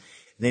 kicks.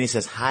 Then he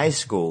says high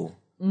school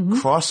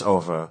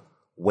crossover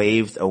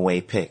waved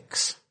away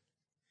picks.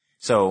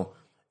 So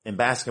in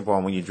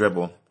basketball, when you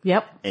dribble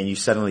Yep. and you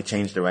suddenly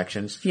change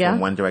directions Yeah. from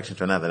one direction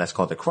to another, that's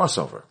called the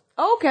crossover.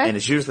 Okay. And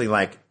it's usually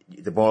like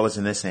the ball is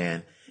in this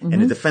hand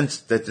and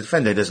the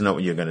defender doesn't know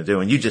what you're going to do.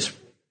 And you just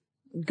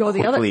Go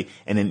the other. quickly,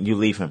 and then you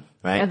leave him,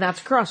 right? And that's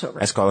crossover.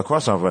 That's called a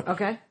crossover.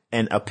 Okay.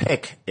 And a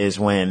pick is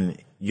when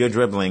you're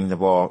dribbling the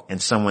ball and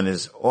someone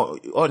is,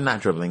 or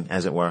not dribbling,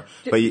 as it were.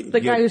 But the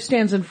guy who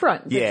stands in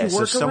front. that yeah, you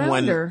work so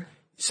around, or?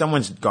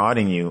 someone's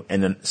guarding you,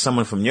 and then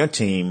someone from your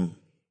team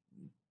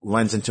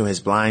runs into his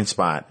blind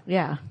spot,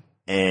 Yeah.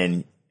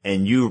 and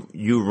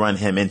you run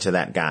him into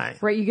that guy.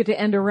 Right, you get to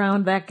end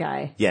around that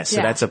guy. Yes,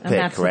 so that's a pick, and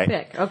that's right? a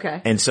pick.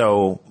 Okay. And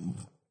so,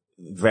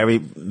 very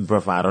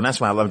bravado. And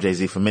that's why I love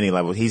Jay-Z for many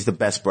levels. He's the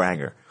best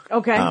bragger.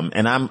 Okay.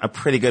 And I'm a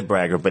pretty good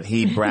bragger, but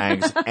he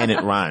brags and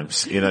it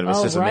rhymes. You know,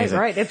 it's just amazing.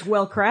 Right. It's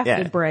well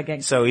crafted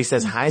bragging. So he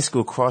says high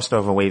school crossed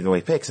over waved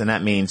away picks, and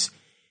that means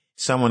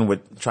someone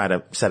would try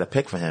to set a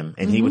pick for him,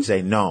 and he would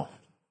say, no,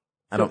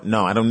 I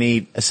don't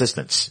need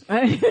assistance.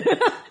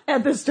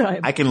 At this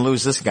time. I can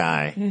lose this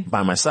guy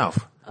by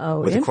myself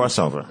with a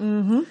crossover.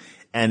 Mm-hmm.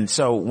 And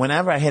so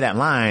whenever I hit that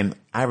line,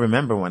 I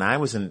remember when I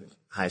was in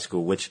high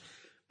school, which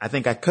I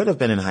think I could have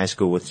been in high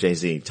school with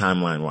Jay-Z,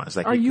 timeline-wise.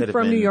 Like, Are you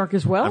from New York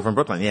as well? I'm from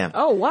Brooklyn, yeah.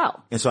 Oh,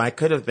 wow. And so I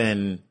could have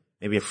been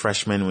maybe a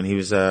freshman when he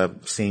was a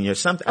senior,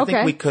 something. I Okay.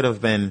 think we could have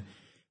been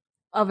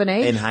Of an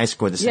age? in high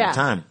school at the same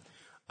time.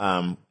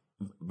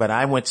 But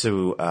I went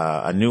to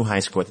a new high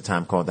school at the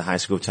time called the High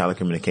School of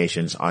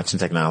Telecommunications, Arts and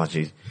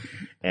Technology.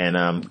 And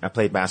I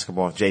played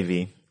basketball,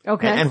 JV.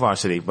 Okay. And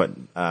varsity, but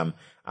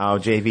our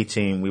JV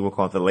team, we were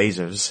called the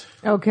Lasers.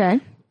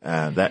 Okay.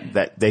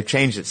 That they've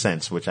changed it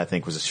since, which I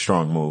think was a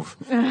strong move.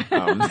 So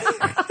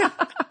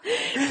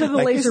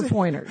the laser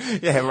pointers.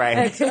 Yeah,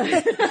 right.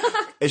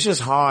 It's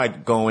just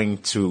hard going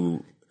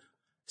to,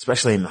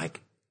 especially in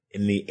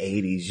the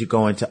 80s, you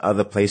go into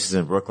other places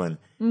in Brooklyn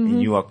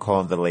and you are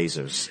called the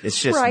Lasers. It's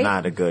just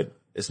not a good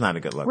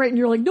look. Right, and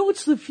you're like, no,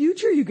 it's the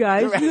future, you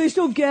guys. You guys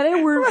don't get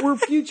it. We're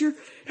future.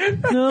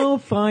 No,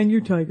 fine,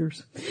 you're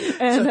Tigers.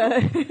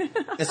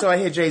 And And so I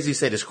hear Jay-Z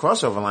say this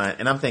crossover line,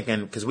 and I'm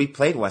thinking, because we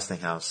played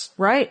Westinghouse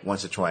right.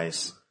 once or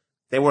twice.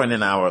 They weren't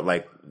in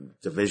our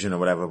division or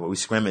whatever, but we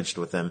scrimmaged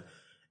with them.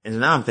 And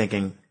now I'm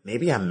thinking,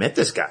 maybe I met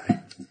this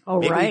guy.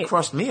 Oh, maybe right. he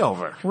crossed me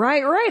over.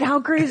 Right. How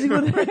crazy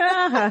would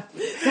that?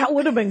 That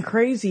would have been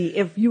crazy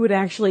if you would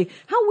actually.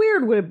 How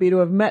weird would it be to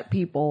have met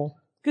people?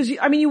 Because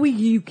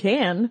you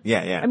can.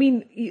 Yeah. I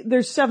mean,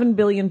 there's 7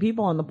 billion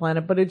people on the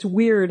planet, but it's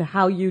weird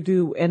how you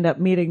do end up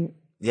meeting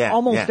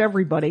almost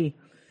everybody.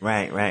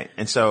 Right.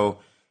 And so,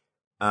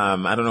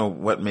 I don't know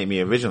what made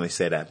me originally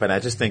say that, but I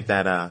just think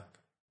that,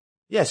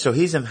 so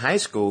he's in high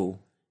school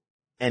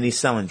and he's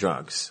selling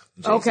drugs.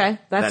 Jason. Okay.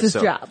 That's his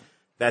job.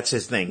 That's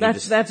his thing.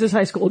 That's his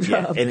high school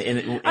job. Yeah,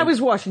 and I was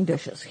washing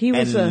dishes. He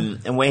was,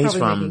 and where he's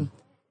from.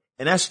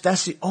 And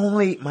that's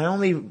my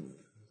only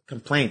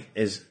complaint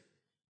is,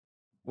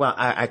 well,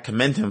 I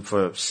commend him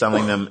for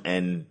selling them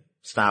and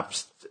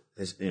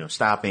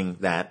stopping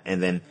that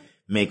and then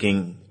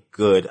making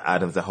good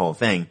out of the whole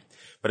thing.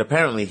 But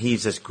apparently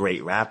he's this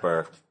great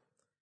rapper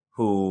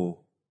who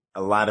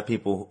a lot of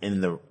people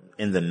in the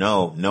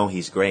know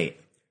he's great.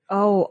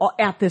 Oh,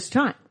 at this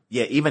time.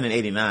 Yeah, even in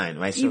 89,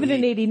 right? So in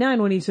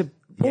 89 when he's a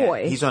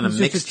boy. Yeah, he's on a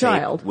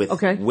mixtape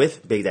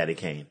with Big Daddy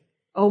Kane.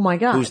 Oh my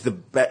God. Who's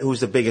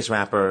the biggest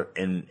rapper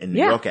in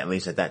New York, at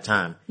least at that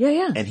time.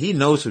 Yeah. And he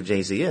knows who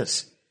Jay-Z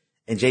is.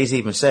 And Jay-Z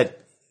even said,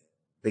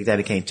 Big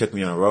Daddy Kane took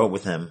me on a road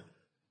with him.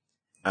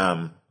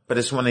 But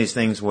it's one of these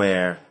things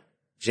where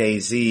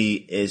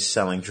Jay-Z is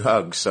selling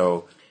drugs,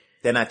 so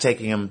they're not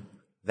taking him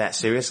that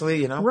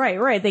seriously, you know?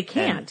 Right. They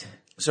can't.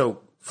 And so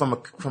from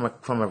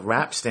a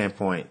rap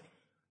standpoint,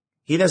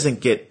 he doesn't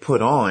get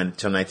put on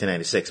till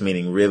 1996,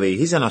 meaning really,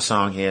 he's in a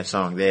song here, a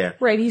song there.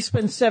 Right, he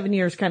spent 7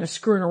 years kind of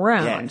screwing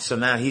around. Yeah, so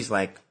now he's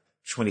like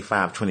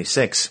 25,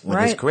 26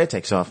 when his career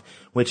takes off,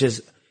 which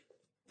is,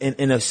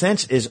 in a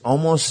sense, it's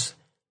almost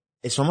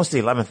the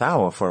 11th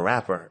hour for a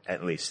rapper,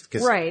 at least.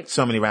 Because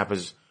so many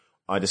rappers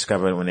are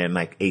discovered when they're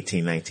like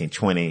 18, 19,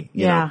 20,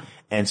 you know.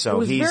 And so it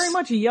was very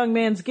much a young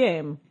man's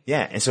game.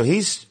 Yeah, and so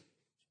he's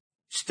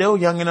still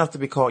young enough to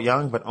be called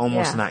young, but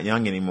almost not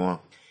young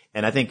anymore.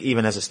 And I think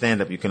even as a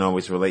stand-up, you can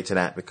always relate to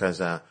that because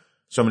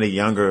so many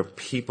younger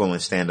people in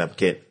stand-up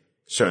get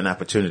certain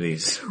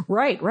opportunities.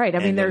 Right. I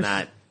mean, they're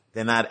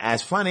not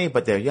as funny,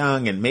 but they're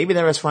young, and maybe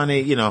they're as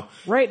funny, you know.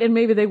 Right, and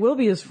maybe they will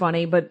be as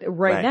funny, but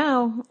right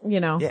now, you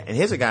know. Yeah, and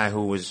here's a guy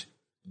who was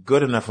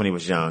good enough when he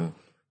was young,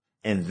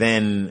 and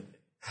then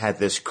had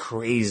this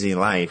crazy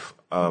life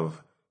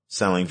of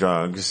selling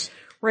drugs.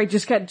 Right,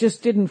 just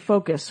didn't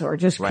focus or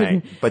just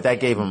couldn't. But that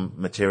gave him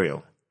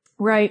material.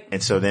 Right.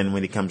 And so then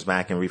when he comes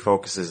back and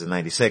refocuses in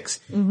 96,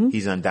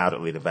 he's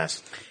undoubtedly the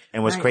best.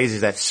 And what's crazy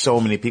is that so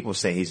many people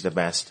say he's the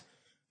best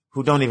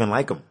who don't even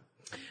like him.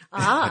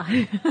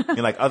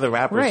 And like other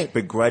rappers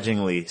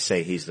begrudgingly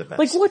say he's the best.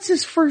 Like, what's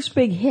his first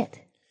big hit?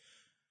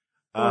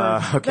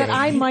 Okay. That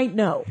I might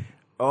know.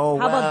 Oh,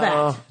 how about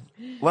that?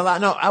 Well,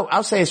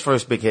 I'll say his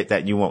first big hit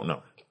that you won't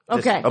know.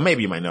 Okay. Or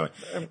maybe you might know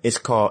it. It's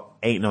called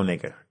Ain't No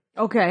Nigga.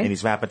 Okay. And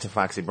he's rapping to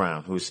Foxy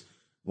Brown, who's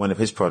one of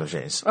his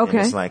proteges. Okay.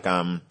 And it's like,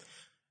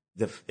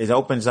 it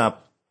opens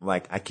up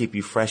like, I keep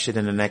you fresher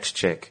than the next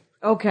chick.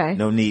 Okay.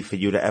 No need for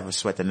you to ever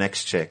sweat the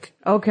next chick.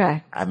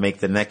 Okay. I make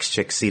the next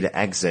chick see the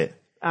exit.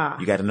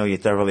 You got to know you're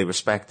thoroughly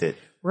respected.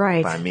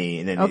 Right. By me.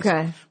 And then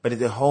okay. But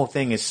the whole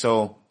thing is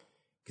so,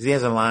 cause he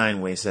has a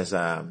line where he says,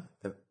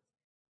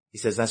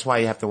 that's why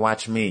you have to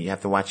watch me. You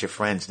have to watch your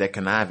friends. They're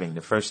conniving.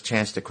 The first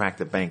chance to crack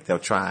the bank, they'll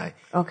try.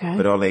 Okay.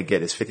 But all they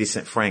get is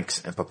 50-cent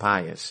francs and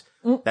papayas.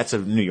 That's a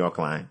New York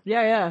line.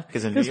 Yeah.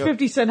 Because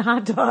 50-cent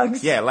hot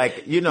dogs. Yeah, like,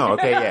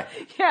 okay, yeah.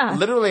 Yeah.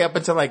 Literally up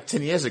until like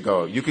 10 years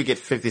ago, you could get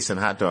 50-cent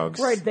hot dogs.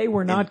 Right. They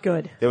were not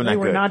good. They were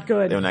not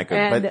good. They were not good.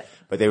 And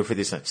but they were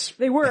 50 cents.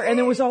 They were. And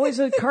there was always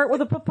a cart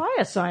with a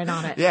papaya sign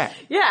on it. Yeah.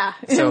 Yeah.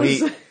 So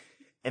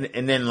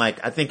and then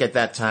like, I think at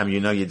that time,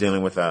 you're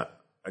dealing with a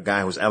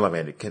guy who's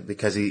elevated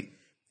because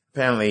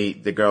apparently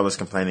the girl is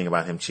complaining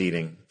about him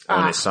cheating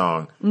on his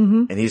song.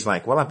 Mm-hmm. And he's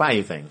like, well, I buy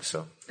you things.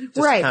 So just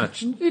kind of,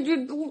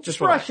 just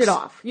brush it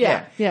off.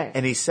 Yeah.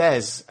 And he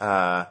says,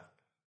 I've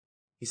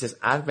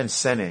been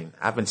sinning,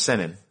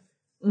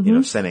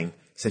 mm-hmm. sinning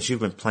since you've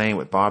been playing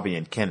with Barbie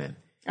and Kenan.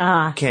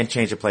 Can't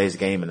change a player's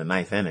game in the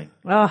ninth inning.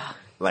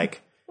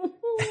 Like,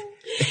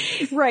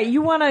 right.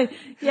 You want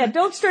to,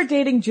 don't start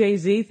dating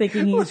Jay-Z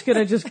thinking he's going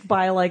to just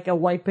buy like a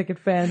white picket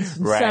fence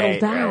and settle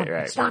down.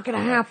 Right. It's not going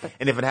to happen.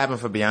 And if it happened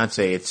for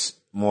Beyonce, it's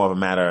more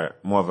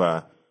of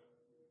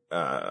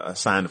a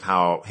sign of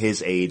how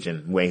his age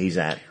and where he's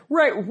at.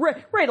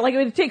 Right. Like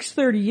it takes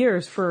 30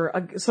 years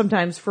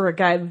sometimes for a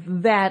guy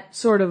that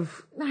sort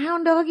of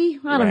hound doggy.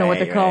 I don't know what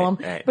to call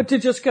him, but to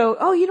just go,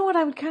 oh, you know what?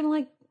 I would kind of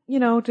like,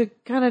 to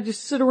kind of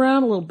just sit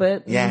around a little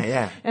bit.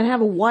 And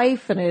have a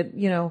wife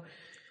and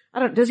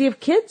does he have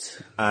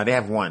kids? They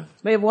have one.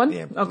 They have one?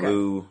 Yeah, okay.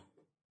 Blue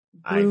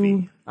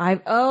Ivy.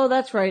 Oh,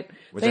 that's right.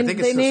 Which I think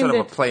is sort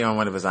of a play on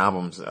one of his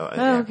albums.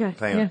 Okay.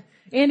 Yeah.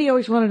 Andy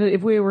always wanted to,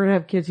 if we were to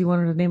have kids, he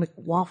wanted to name it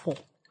Waffle.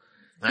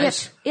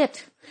 Nice.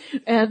 It.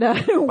 And,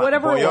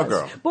 whatever boy it was. Or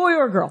girl. Boy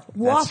or girl.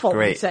 Waffle.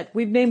 Great. He said.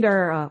 We've named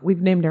our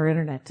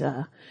internet,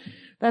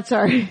 that's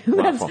our,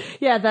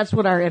 that's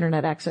what our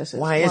internet access is.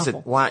 Why is it?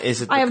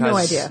 Because, I have no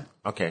idea.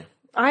 Okay.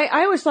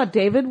 I always thought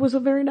David was a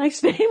very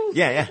nice name.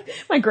 Yeah.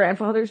 My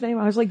grandfather's name.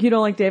 I was like, you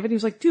don't like David? He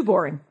was like, too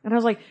boring. And I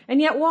was like,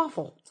 and yet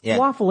Waffle. Yeah.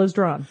 Waffle is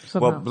drawn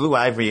somehow. Well, Blue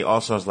Ivy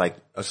also is like,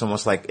 it's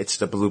almost like it's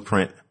the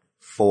blueprint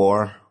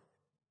for,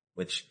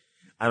 which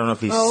I don't know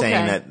if he's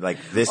saying that like,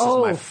 this is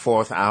my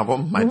fourth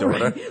album, my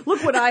daughter.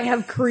 Look what I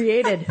have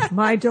created,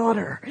 my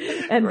daughter.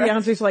 And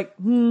Beyonce's like,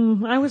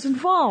 I was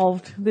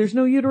involved. There's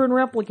no uterine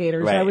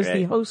replicators. I was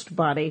the host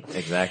body.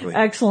 Exactly.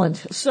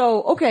 Excellent.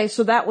 So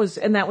that was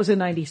in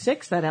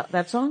 96,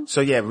 that song?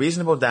 So yeah,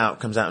 Reasonable Doubt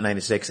comes out in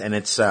 96 and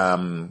it's,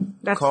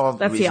 called.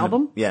 That's the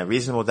album? Yeah,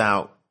 Reasonable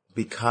Doubt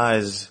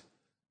because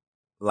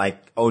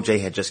like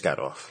OJ had just got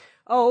off.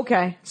 Oh,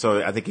 okay.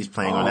 So I think he's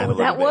playing on that a little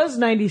bit. That was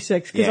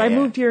 96 because I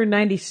moved here in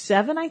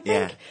 97, I think.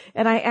 Yeah.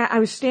 And I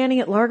was standing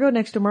at Largo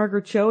next to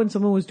Margaret Cho and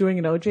someone was doing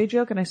an OJ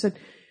joke and I said,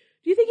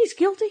 do you think he's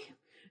guilty?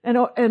 And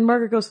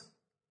Margaret goes,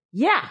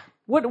 yeah.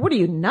 What are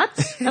you,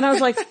 nuts? And I was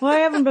like, well, I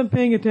haven't been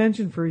paying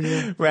attention for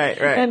you. Right.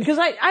 And cause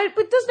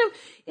it doesn't have,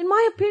 in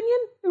my opinion,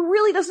 it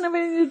really doesn't have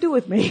anything to do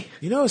with me.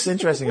 You know what's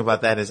interesting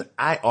about that is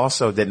I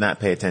also did not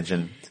pay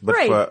attention,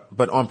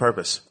 but on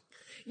purpose.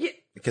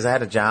 Because I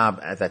had a job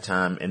at that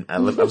time, and I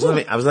was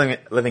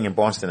living in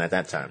Boston at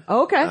that time.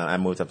 Okay. I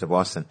moved up to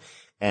Boston,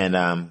 and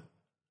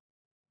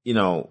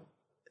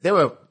there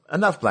were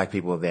enough black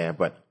people there,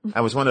 but I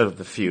was one of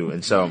the few,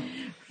 and so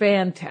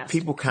fantastic.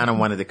 People kind of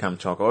wanted to come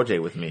talk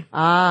OJ with me.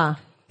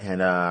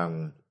 And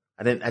I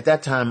didn't at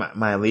that time.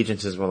 My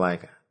allegiances were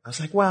like, I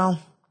was like, well,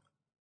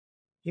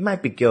 he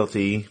might be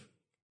guilty,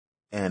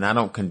 and I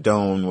don't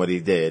condone what he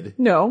did.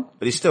 No,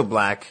 but he's still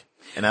black.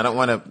 And I don't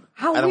want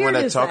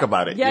to talk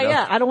about it.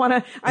 Yeah. I don't want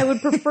to, I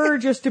would prefer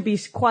just to be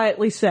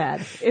quietly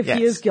sad if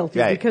he is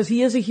guilty because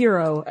he is a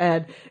hero.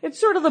 And it's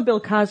sort of the Bill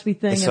Cosby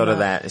thing. It's sort of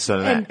that.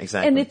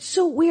 Exactly. And it's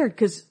so weird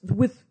because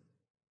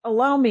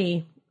allow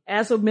me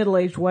as a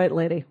middle-aged white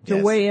lady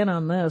to weigh in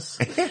on this.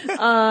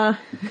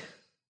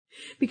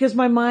 Because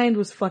my mind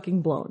was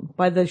fucking blown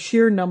by the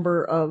sheer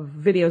number of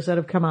videos that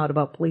have come out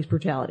about police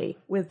brutality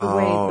with the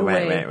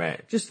way,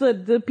 just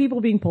the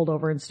people being pulled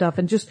over and stuff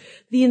and just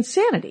the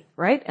insanity,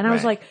 right? And I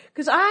was like,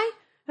 cause I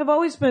have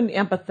always been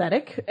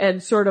empathetic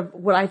and sort of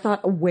what I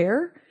thought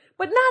aware,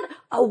 but not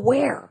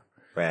aware.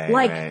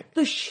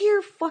 The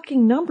sheer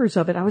fucking numbers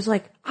of it. I was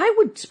like, I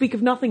would speak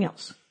of nothing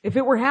else if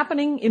it were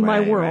happening in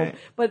my world,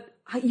 but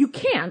you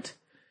can't.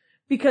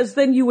 Because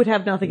then you would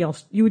have nothing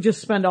else. You would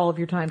just spend all of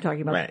your time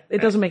talking about it. It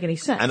doesn't make any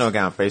sense. I know a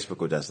guy on Facebook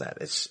who does that.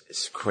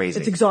 It's crazy.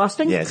 It's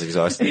exhausting? Yeah, it's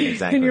exhausting.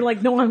 Exactly. And you're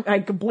like, no, I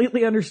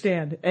completely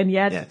understand. And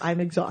yet I'm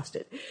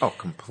exhausted. Oh,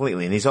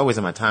 completely. And he's always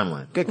in my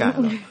timeline. Good guy,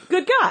 though.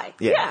 Good guy.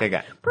 Yeah, good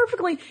guy.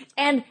 Perfectly.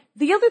 And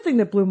the other thing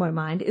that blew my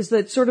mind is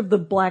that sort of the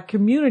black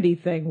community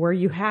thing where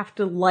you have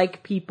to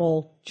like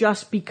people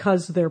just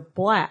because they're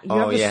black. You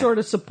have to sort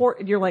of support,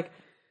 and you're like,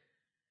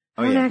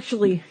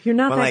 you're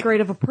not that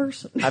great of a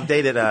person. I've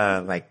dated,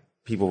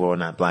 people who are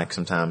not black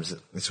sometimes.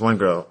 This one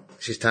girl,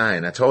 she's Thai,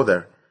 and I told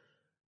her,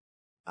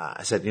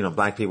 I said,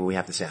 black people, we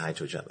have to say hi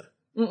to each other.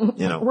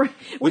 Right.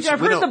 Which I've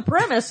heard the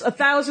premise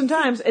 1,000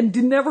 times and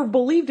never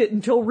believed it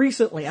until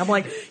recently. I'm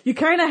like, you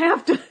kind of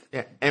have to.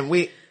 Yeah,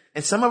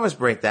 and some of us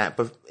break that,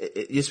 but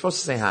you're supposed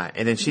to say hi.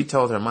 And then she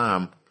told her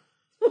mom,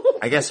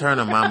 I guess her and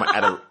her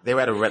mom they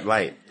were at a red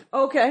light.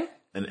 Okay.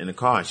 In the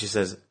car, and she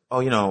says,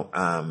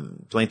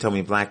 Dwayne told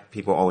me black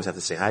people always have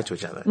to say hi to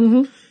each other.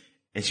 Mm-hmm.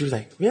 And she was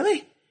like,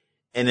 really?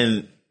 And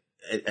then,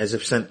 as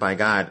if sent by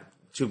God,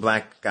 2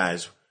 black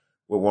guys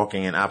were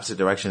walking in opposite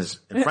directions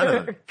in front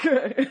of them.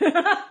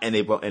 and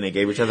they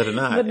gave each other the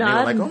nod. And they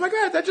were like, oh my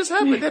God, that just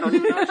happened. They don't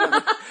even know each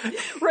other.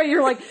 Right.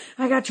 You're like,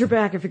 I got your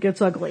back if it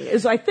gets ugly.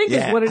 Is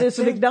what it is,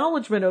 an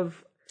acknowledgement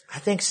of. I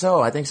think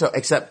so.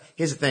 Except,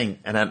 here's the thing,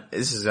 and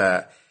this is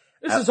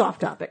off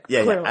topic.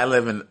 Yeah, I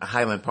live in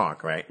Highland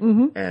Park, right?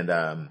 Mm-hmm.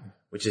 And,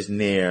 which is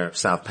near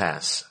South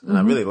Pass. And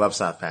I really love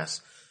South Pass.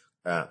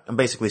 I'm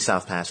basically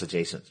South Pass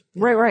adjacent.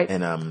 Right.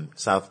 And,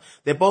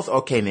 they're both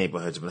okay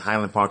neighborhoods, but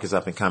Highland Park is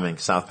up and coming.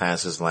 South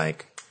Pass is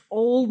like.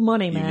 Old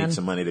money, man. You need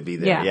some money to be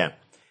there. Yeah.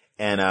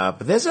 And,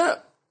 but there's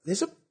a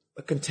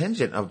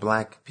contingent of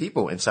black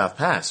people in South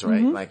Pass,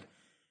 right? Mm-hmm. Like,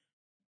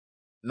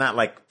 not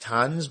like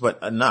tons,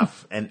 but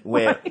enough. And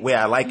where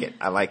I like it.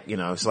 I like,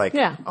 it's like,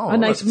 a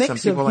nice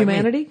mix of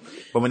humanity.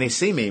 Like but when they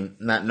see me,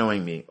 not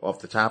knowing me off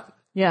the top.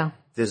 Yeah.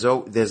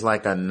 There's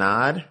like a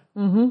nod.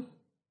 Mm-hmm.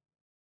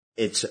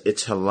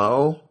 It's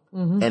hello,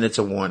 and it's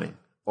a warning,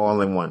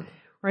 all in one.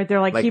 Right,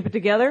 they're like keep it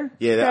together?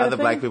 Yeah, the other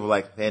black people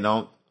like, hey,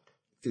 don't,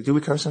 do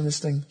we curse on this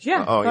thing?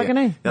 Yeah,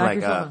 yeah. They're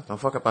like, don't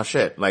fuck up our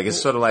shit. Like, it's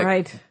sort of like,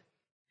 right.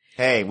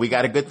 Hey, we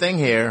got a good thing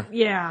here.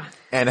 Yeah.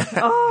 And,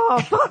 fuck.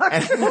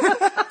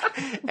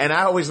 and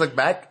I always look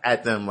back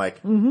at them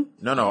like,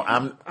 no,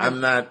 I'm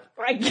not,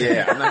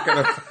 I'm not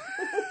gonna.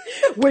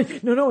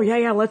 Wait, no,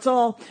 let's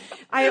all.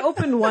 I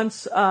opened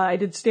once, I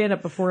did stand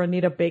up before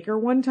Anita Baker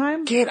one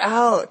time. Get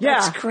out.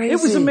 That's crazy.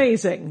 It was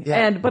amazing.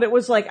 Yeah. But it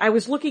was like, I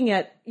was looking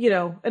at,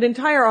 an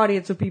entire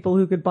audience of people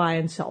who could buy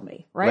and sell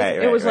me,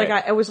 right? It was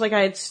like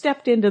I had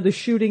stepped into the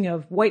shooting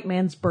of White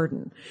Man's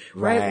Burden,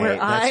 right? Where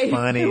that's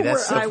funny.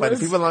 That's so funny.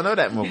 People don't know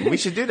that movie. We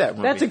should do that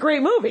movie. That's a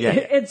great movie. Yeah.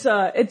 It's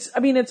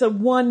a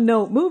one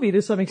note movie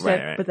to some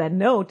extent, right. But that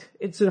note,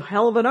 it's a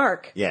hell of an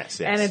arc. Yes.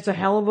 And it's a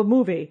hell of a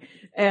movie.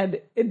 And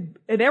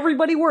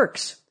everybody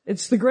works.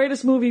 It's the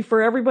greatest movie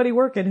for everybody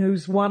working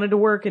who's wanted to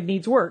work and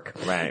needs work.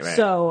 Right.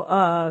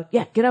 So,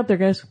 get out there,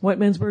 guys. White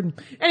Man's Burden.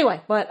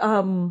 Anyway, but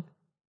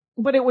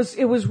it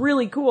was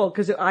really cool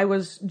because I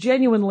was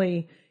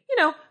genuinely,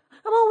 I'm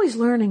always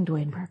learning,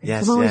 Dwayne Perkins.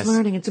 Yes, I'm always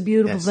learning. It's a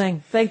beautiful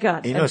thing. Thank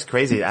God. It's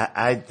crazy.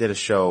 I did a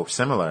show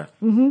similar.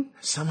 Mm-hmm.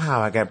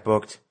 Somehow I got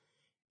booked.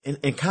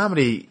 In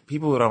comedy,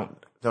 people who don't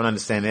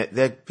understand it.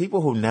 They're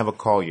people who never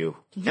call you,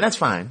 and that's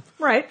fine.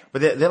 Right.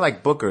 But they're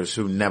like bookers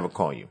who never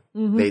call you.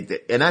 Mm-hmm.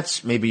 And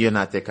that's, maybe you're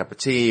not their cup of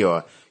tea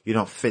or you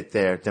don't fit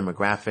their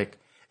demographic,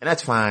 and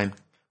that's fine.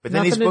 But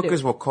then these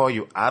bookers will call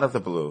you out of the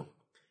blue,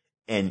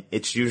 and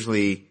it's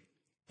usually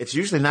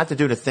not to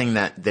do the thing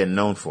that they're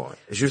known for.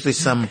 It's usually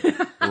some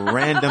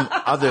random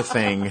other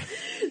thing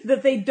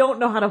that they don't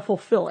know how to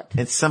fulfill it.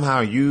 And somehow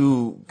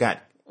you got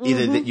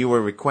either that you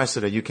were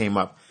requested or you came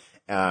up.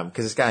 Cause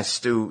this guy,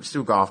 Stu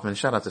Goffman,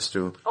 shout out to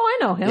Stu. Oh,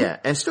 I know him. Yeah.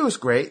 And Stu's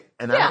great.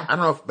 And I don't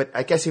know but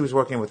I guess he was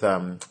working with,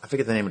 I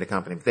forget the name of the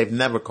company, but they've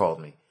never called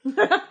me.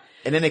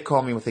 And then they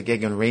called me with a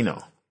gig in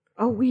Reno.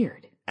 Oh,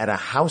 weird. At a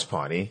house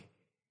party.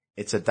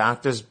 It's a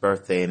doctor's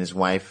birthday and his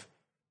wife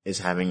is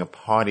having a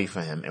party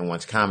for him and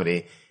wants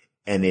comedy.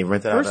 And they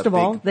rented out First of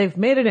all, they've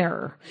made an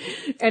error.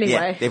 Anyway.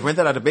 Yeah, they've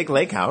rented out a big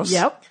lake house.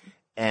 Yep.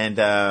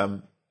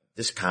 And,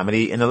 just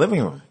comedy in the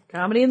living room.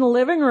 Comedy in the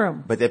living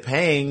room. But they're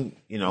paying,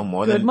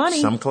 more Good than money.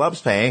 Some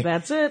clubs pay.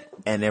 That's it.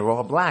 And they're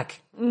all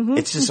black. Mm-hmm.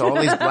 It's just all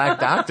these black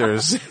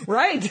doctors.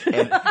 Right.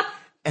 And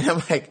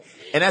I'm like,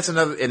 and that's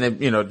another, and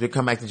then, to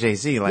come back to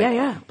Jay-Z, like.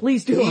 Yeah.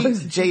 Please do.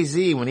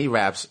 Jay-Z, when he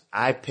raps,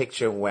 I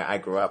picture where I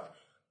grew up.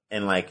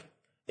 And like,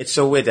 it's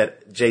so weird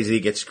that Jay-Z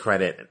gets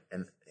credit.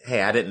 And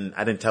hey, I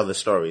didn't tell the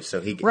story,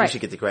 so he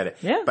should get the credit.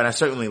 Yeah. But I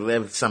certainly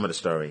lived some of the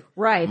story.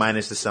 Right.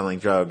 Minus the selling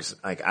drugs.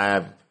 Like,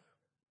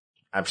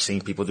 I've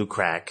seen people do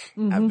crack.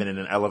 Mm-hmm. I've been in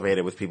an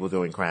elevator with people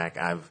doing crack.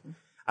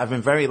 I've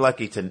been very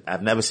lucky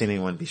I've never seen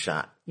anyone be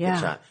shot. Yeah. Get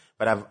shot.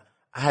 But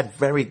I had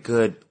very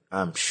good,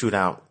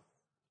 shootout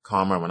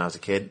karma when I was a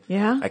kid.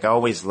 Yeah. Like I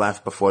always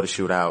left before the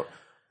shootout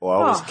or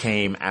always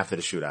came after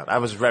the shootout. I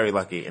was very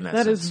lucky in that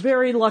sense. That is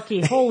very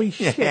lucky. Holy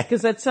shit.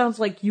 Cause that sounds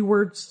like you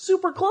were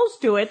super close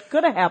to it.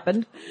 Could have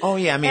happened. Oh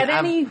yeah.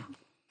 I mean,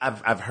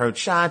 I've heard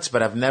shots,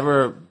 but I've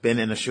never been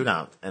in a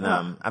shootout. And,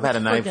 I've had a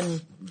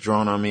knife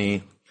drawn on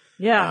me.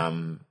 Yeah.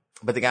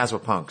 But the guys were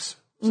punks,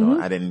 so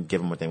I didn't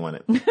give them what they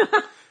wanted.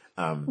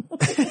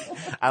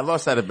 I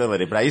lost that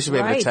ability, but I used to be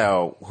able to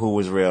tell who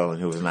was real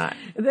and who was not.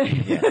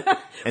 Yeah.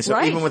 And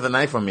so even with a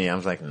knife on me, I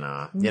was like,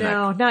 nah.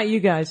 Not you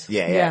guys.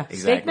 Yeah, exactly.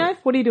 Steak knife?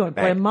 What are you doing?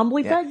 Play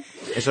mumbly peg?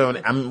 And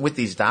so I'm with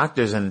these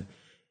doctors and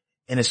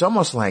it's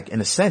almost like, in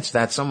a sense,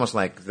 that's almost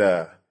like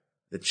the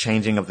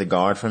changing of the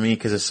guard for me,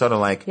 because it's sort of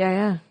like,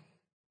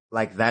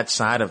 like that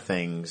side of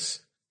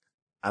things.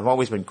 I've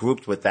always been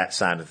grouped with that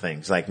side of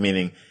things, like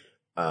meaning,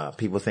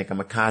 people think I'm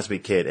a Cosby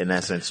kid in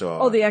essence,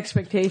 or the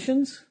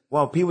expectations.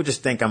 Well, people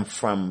just think I'm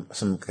from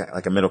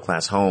like a middle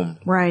class home,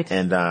 right?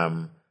 And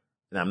I'm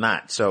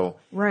not. So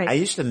I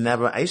used to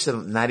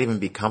not even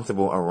be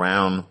comfortable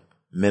around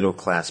middle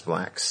class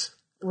blacks,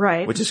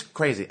 right? Which is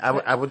crazy.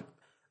 I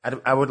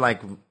would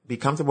like be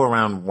comfortable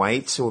around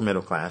whites who were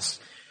middle class,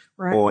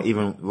 right, or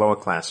even lower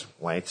class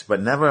whites,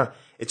 but never.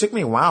 It took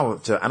me a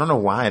while I don't know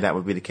why that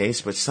would be the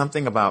case, but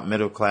something about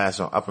middle class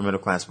or upper middle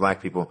class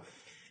black people,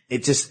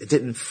 it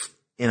didn't.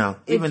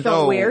 Even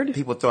though weird.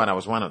 People thought I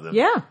was one of them.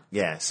 Yeah.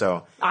 Yeah.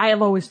 So I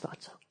have always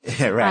thought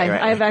so. right.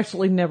 I've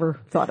actually never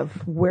thought of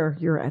where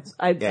you're at.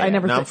 I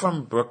never. No, I'm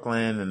from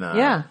Brooklyn and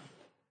the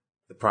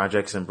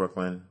projects in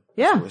Brooklyn.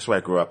 Yeah. That's where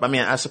I grew up. I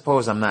mean, I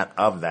suppose I'm not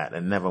of that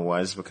and never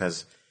was,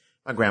 because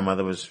my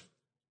grandmother was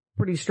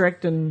pretty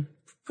strict and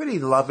pretty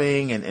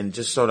loving and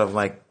just sort of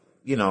like,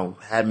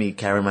 had me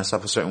carry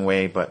myself a certain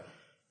way. But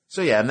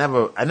so I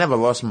never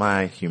lost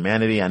my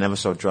humanity. I never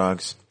sold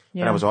drugs.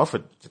 Yeah. But I was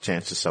offered the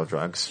chance to sell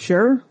drugs.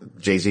 Sure.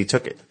 Jay-Z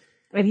took it.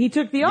 And he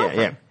took the offer.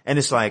 Yeah. And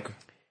it's like.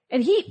 But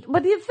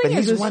the thing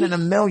is, he's one in a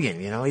million,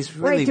 He's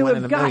really one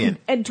in a million.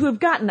 And to have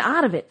gotten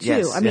out of it too.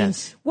 Yes, I mean,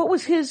 what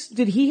was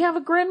did he have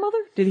a grandmother?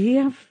 Did he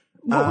have,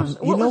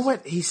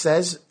 what he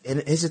says?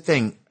 And here's the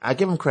thing. I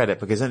give him credit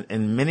because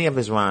in many of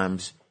his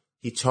rhymes,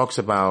 he talks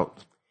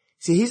about,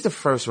 he's the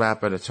first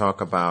rapper to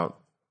talk about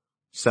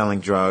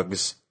selling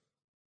drugs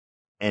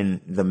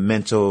and the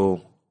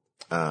mental,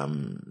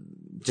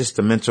 just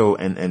the mental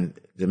and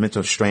the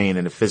mental strain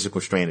and the physical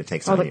strain it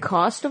takes on you. The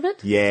cost of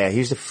it? Yeah,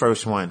 he's the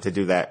first one to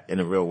do that in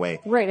a real way.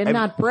 Right, and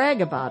not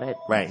brag about it.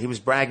 Right, he was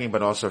bragging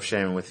but also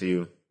sharing with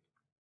you.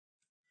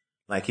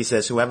 Like he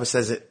says, whoever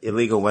says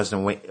illegal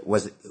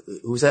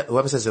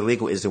whoever says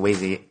illegal is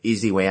the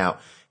easy way out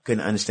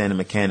couldn't understand the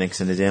mechanics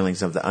and the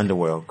dealings of the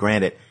underworld.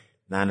 Granted,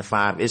 9 to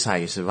 5 is how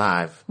you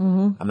survive.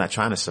 Mm-hmm. I'm not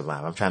trying to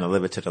survive. I'm trying to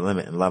live it to the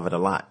limit and love it a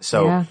lot.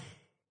 So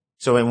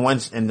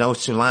in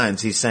those two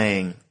lines, he's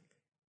saying,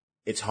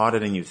 it's harder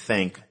than you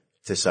think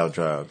to sell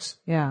drugs.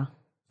 Yeah.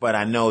 But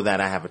I know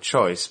that I have a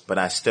choice, but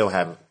I still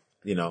have,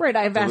 right,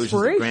 I have delusions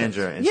aspirations. of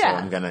grandeur. And so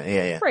I'm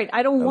gonna, Right.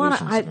 I don't want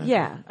to,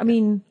 I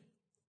mean,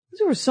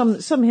 there was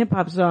some hip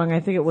hop song, I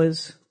think it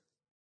was,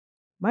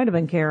 might have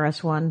been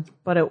KRS-One,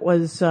 but it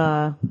was,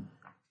 no,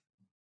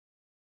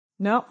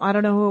 I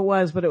don't know who it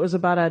was, but it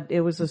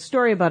was a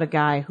story about a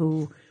guy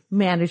who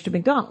managed a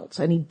McDonald's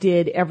and he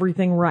did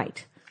everything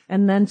right.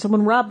 And then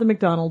someone robbed the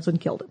McDonald's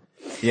and killed him.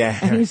 Yeah.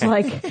 And he's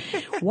like,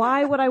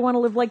 why would I want to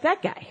live like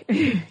that guy?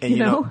 And you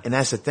know, and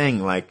that's the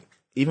thing, like,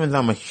 even though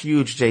I'm a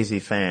huge Jay-Z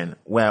fan,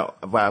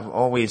 I've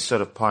always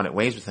sort of parted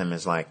ways with him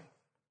is like,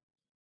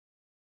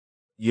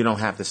 you don't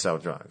have to sell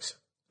drugs.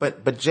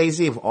 But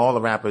Jay-Z of all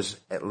the rappers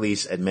at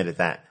least admitted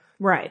that.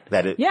 Right.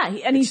 That it,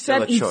 he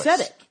said it.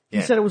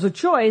 He said it was a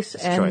choice.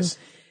 It's a choice.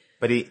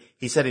 But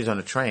he said he's on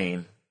a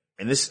train,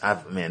 and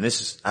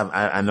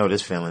I know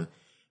this feeling.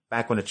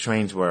 Back when the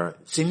trains were,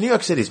 New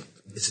York City's,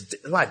 it's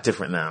a lot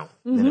different now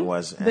than it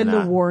was. Than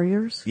the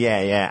Warriors.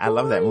 Yeah. I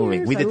love that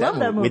movie. We did that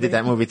movie. We did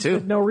that movie too.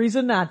 With no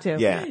reason not to.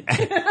 Yeah.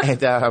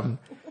 And,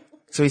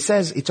 so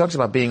he talks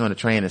about being on a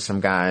train and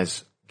some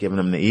guys giving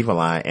him the evil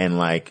eye, and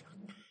like,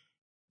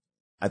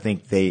 I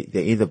think they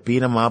either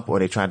beat him up or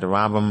they tried to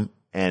rob him,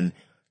 and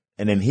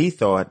then he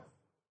thought,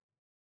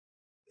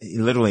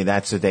 literally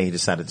that's the day he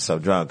decided to sell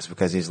drugs,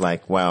 because he's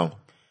like, well,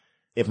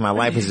 if my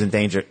life is in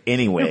danger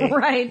anyway.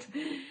 Right.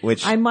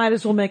 Which I might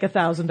as well make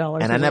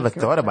 $1,000. And I never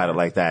thought about it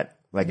like that.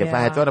 Like if I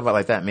had thought about it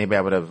like that, maybe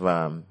I would have,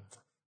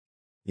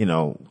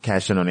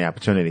 cashed in on the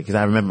opportunity. Cause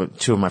I remember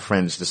 2 of my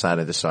friends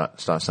decided to start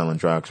selling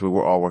drugs. We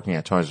were all working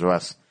at Toys R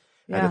Us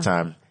at the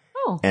time.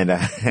 Oh. And,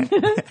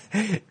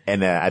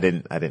 I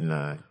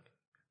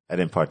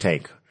didn't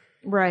partake.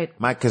 Right.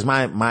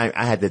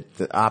 I had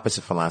the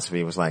opposite philosophy.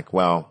 It was like,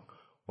 well,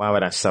 why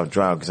would I sell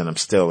drugs and I'm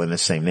still in the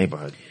same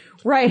neighborhood?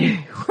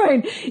 Right.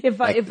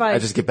 If I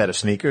just get better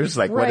sneakers,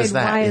 like right, what is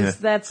that?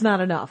 That's not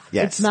enough.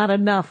 Yes. It's not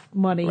enough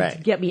money to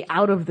get me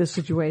out of this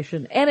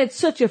situation. And it's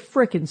such a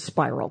frickin'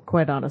 spiral,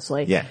 quite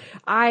honestly. Yeah.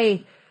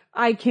 I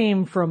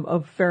came from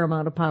a fair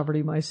amount of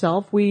poverty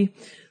myself. We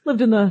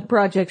lived in the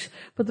projects,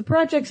 but the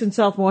projects in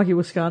South Milwaukee,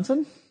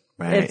 Wisconsin.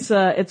 Right. It's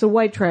a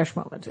white trash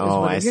moment.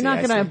 You're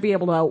not going to be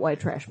able to out white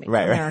trash me,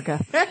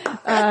 America.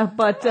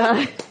 But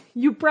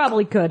you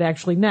probably could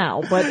actually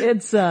now, but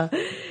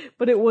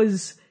it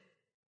was,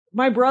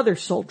 My brother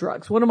sold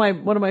drugs. One of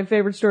my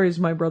favorite stories is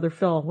my brother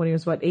Phil, when he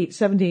was about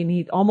 17,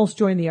 he almost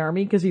joined the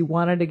army because he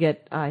wanted to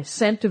get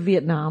sent to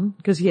Vietnam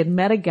because he had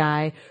met a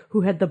guy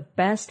who had the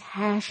best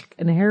hash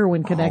and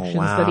heroin connections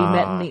that he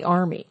met in the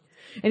army.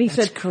 And he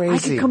said, crazy. I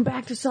could come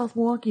back to South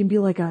Milwaukee and be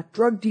like a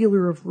drug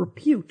dealer of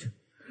repute.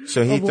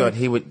 So he thought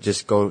he would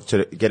just go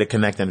to get a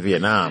connect in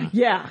Vietnam.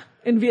 Yeah.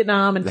 In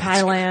Vietnam and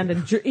Thailand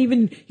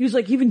and he was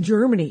like, even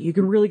Germany, you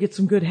can really get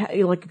some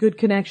good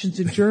connections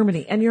in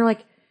Germany. And you're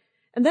like,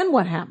 and then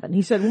what happened?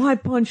 He said, well, I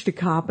punched a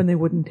cop and they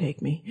wouldn't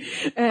take me.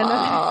 And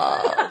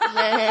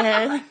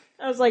man.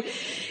 I was like,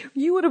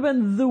 you would have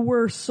been the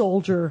worst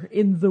soldier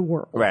in the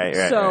world. Right.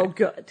 So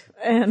good.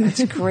 And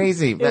it's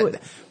crazy.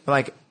 But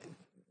like,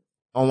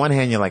 on one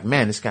hand, you're like,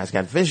 man, this guy's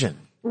got vision.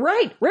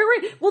 Right.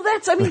 Well,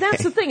 that's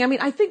the thing.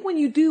 I think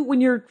when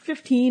you're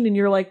 15 and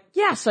you're like,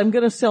 yes, I'm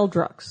going to sell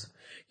drugs.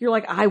 You're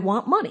like, I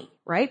want money.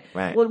 Right?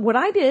 Right. Well, what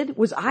I did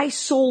was I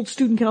sold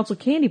student council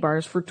candy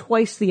bars for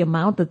twice the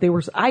amount that they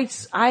were.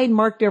 I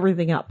marked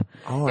everything up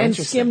and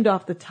skimmed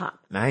off the top.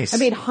 Nice. I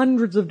made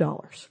hundreds of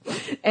dollars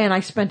and I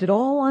spent it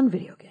all on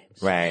video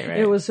games. Right.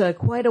 It was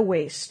quite a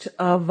waste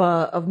of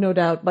no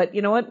doubt. But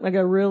you know what? I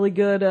got really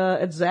good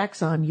at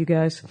Zaxxon, you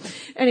guys.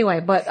 Anyway,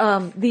 but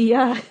but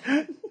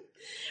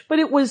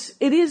it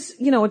is,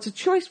 it's a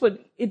choice,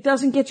 but it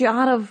doesn't get you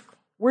out of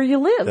where you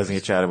live. It doesn't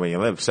get you out of where you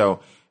live.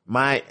 So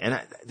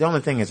the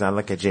only thing is I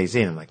look at Jay-Z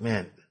and I'm like,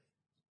 man,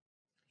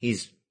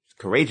 he's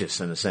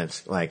courageous in a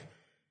sense. Like,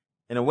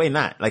 in a way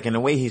not. Like, in a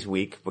way he's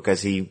weak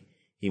because he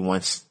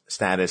wants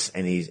status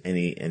and he wants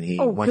it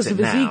now. Because of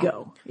his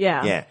ego.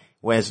 Yeah. Yeah.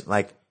 Whereas,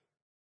 like,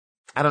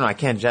 I don't know, I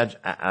can't judge.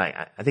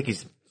 I think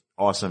he's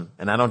awesome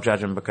and I don't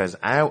judge him because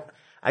I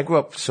grew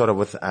up sort of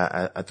with,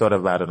 I thought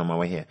about it on my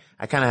way here.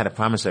 I kind of had a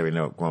promissory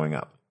note growing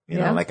up. You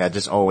know, like I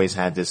just always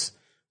had this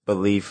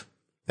belief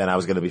that I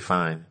was going to be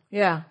fine.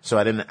 Yeah. So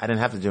I didn't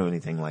have to do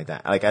anything like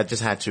that. Like I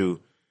just had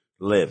to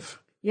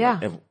live. Yeah.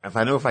 If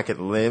I knew if I could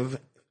live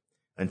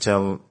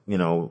until,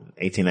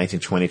 18, 19,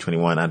 20,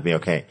 21, I'd be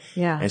okay.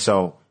 Yeah. And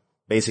so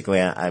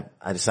basically I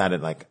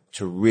decided like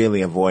to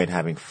really avoid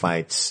having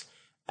fights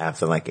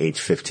after like age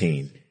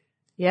 15.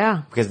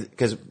 Yeah.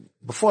 Because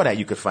before that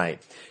you could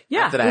fight.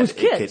 Yeah. After that, it was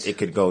kids. It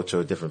could go to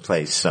a different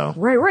place. So.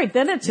 Right.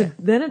 Then that's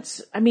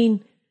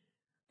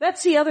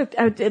the other,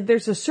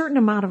 there's a certain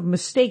amount of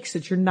mistakes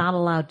that you're not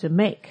allowed to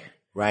make.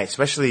 Right.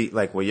 Especially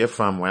like where you're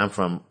from, where I'm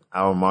from,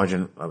 our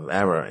margin of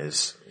error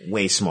is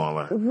way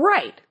smaller.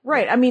 Right.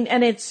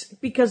 And it's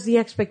because the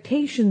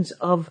expectations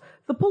of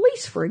the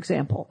police, for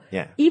example,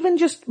 even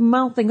just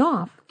mouthing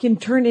off can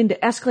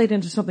escalate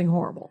into something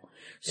horrible.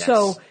 Yes.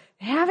 So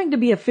having to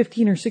be a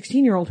 15 or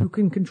 16-year-old who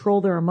can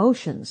control their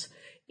emotions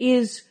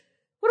is,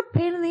 what a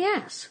pain in the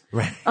ass.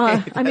 Right.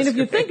 If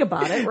you think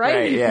about it,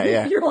 right?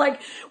 Yeah. You're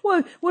like,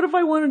 what if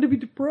I wanted to be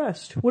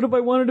depressed? What if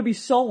I wanted to be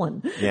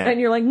sullen? Yeah. And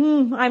you're like,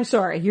 I'm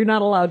sorry, you're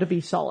not allowed to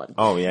be sullen.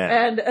 Oh,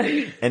 yeah.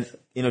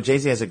 And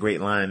Jay-Z has a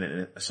great line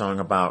in a song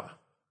about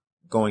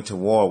going to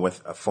war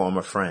with a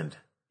former friend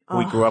who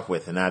we grew up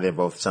with, and now they're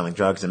both selling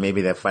drugs, and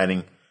maybe they're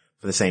fighting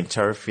for the same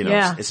turf.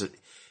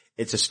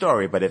 It's a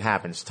story, but it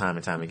happens time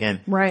and time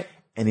again. Right.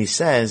 And he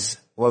says,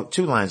 well,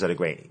 two lines that are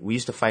great. We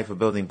used to fight for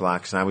building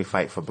blocks. Now we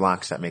fight for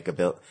blocks that make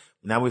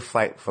now we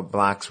fight for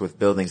blocks with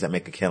buildings that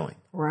make a killing.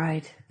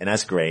 Right. And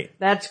that's great.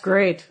 That's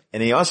great.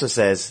 And he also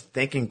says,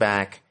 thinking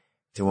back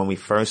to when we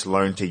first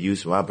learned to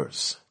use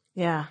rubbers.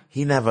 Yeah.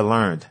 He never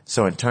learned.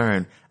 So in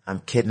turn, I'm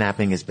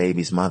kidnapping his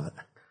baby's mother.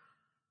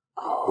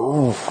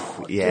 Oh,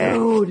 oof, yeah.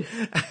 Dude.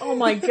 Oh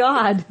my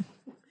God.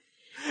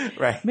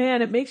 Right.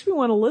 Man, it makes me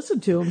want to listen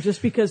to him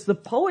just because the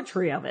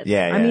poetry of it.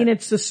 Yeah. I mean,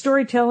 it's the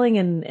storytelling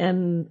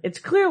and it's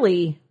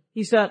clearly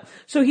he's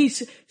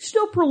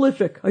still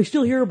prolific. I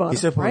still hear about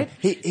him, right?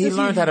 He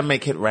learned how to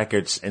make hit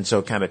records and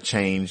so kind of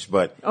changed,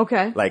 but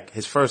like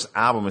his first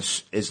album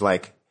is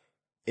like,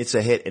 it's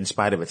a hit in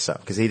spite of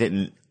itself because he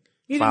didn't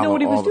follow know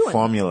what he was all doing. The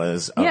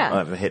formulas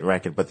of a hit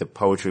record, but the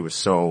poetry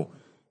was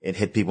it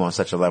hit people on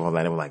such a level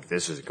that it was like,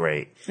 this is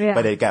great. Yeah.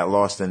 But it got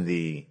lost in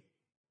the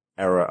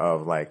era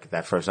of like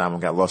that first album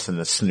got lost in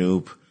the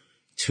Snoop,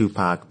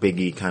 Tupac,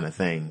 Biggie kind of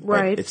thing.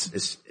 Right. But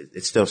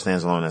it still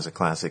stands alone as a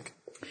classic.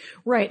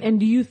 Right. And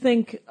do you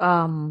think,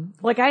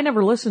 like I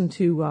never listened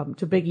to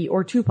Biggie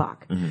or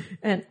Tupac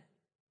and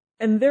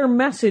their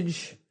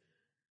message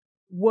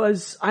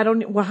was,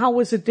 how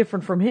was it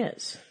different from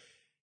his?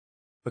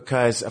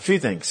 Because a few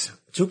things.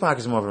 Tupac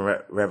is more of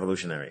a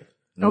revolutionary.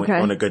 Okay.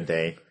 On a good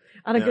day.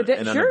 On a good day,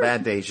 and sure. on a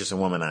bad day, he's just a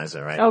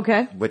womanizer, right?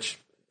 Okay. Which,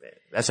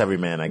 that's every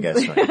man, I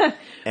guess, right?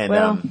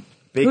 And,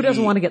 Biggie, who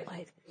doesn't want to get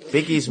laid?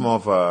 Biggie's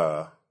more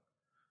of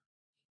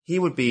he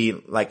would be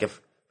like if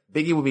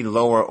Biggie would be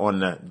lower on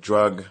the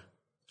drug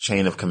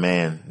chain of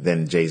command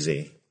than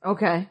Jay-Z.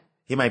 Okay.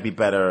 He might be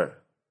better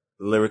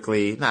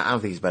lyrically. No, I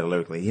don't think he's better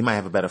lyrically. He might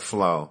have a better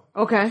flow.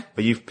 Okay.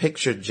 But you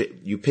picture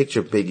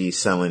Biggie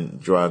selling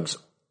drugs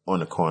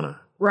on the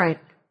corner. Right.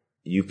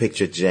 You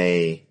picture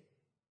Jay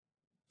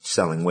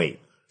selling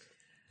weight.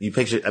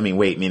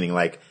 Weight meaning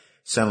like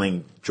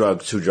selling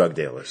drugs to drug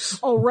dealers.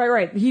 Oh,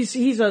 right. He's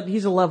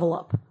a level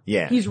up.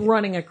 Yeah. He's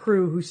running a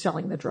crew who's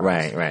selling the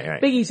drugs.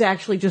 Right. Biggie's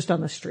actually just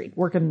on the street,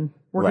 working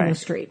the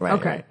street. Right,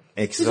 okay. right.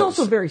 He's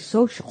also very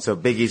social. So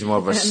Biggie's more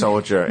of a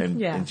soldier and,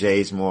 Yeah. and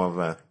Jay's more of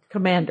a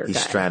commander he guy.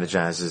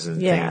 strategizes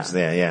and Yeah. things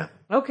there, yeah.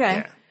 Okay.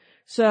 Yeah.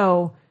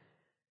 So,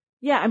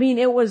 yeah, I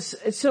mean,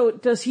 so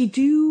does he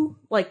do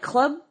like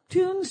club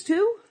tunes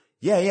too?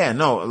 Yeah,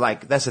 no,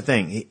 like, that's the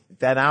thing.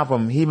 That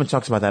album, he even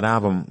talks about that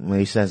album when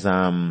he says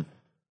on,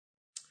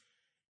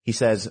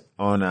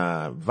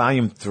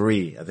 volume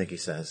 3, I think he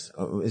says,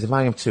 is it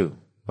volume 2?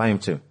 Volume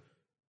 2.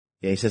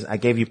 Yeah, he says, I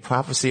gave you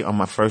prophecy on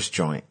my first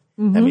joint.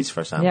 Mm-hmm. That means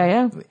first album.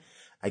 Yeah.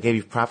 I gave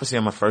you prophecy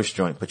on my first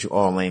joint, but you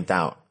all lamed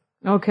out.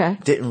 Okay.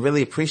 Didn't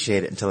really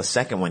appreciate it until the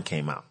second one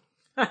came out.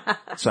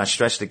 So I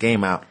stretched the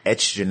game out,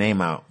 etched your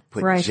name out,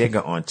 put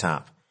Jigga on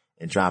top,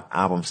 and dropped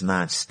albums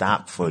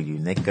non-stop for you,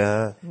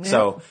 nigga. Yeah.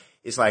 So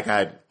it's like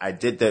I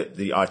did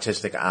the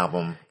artistic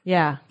album.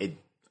 Yeah. It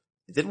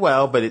did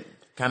well, but it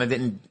kind of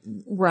didn't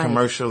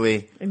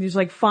commercially. And he's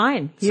like,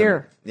 fine,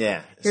 here.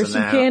 Yeah. Here's so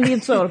some candy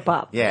and soda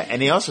pop. Yeah.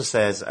 And he also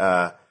says,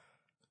 I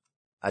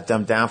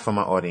dumbed down for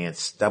my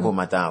audience, double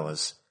my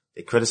dollars.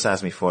 They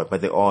criticize me for it,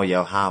 but they all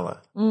yell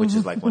holla, which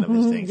is like one of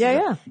his things.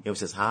 Yeah. He always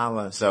says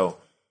holla. So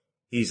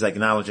he's like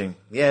acknowledging,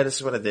 yeah, this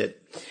is what I did.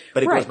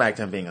 But it goes back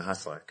to him being a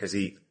hustler because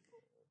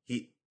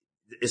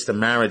it's the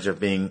marriage of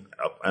being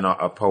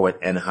a poet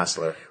and a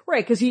hustler.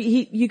 Right. Cause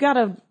you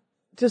gotta,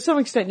 to some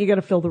extent, you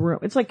gotta fill the room.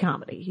 It's like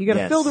comedy. You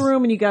gotta fill the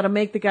room and you gotta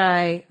make the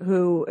guy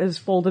who has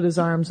folded his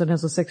arms and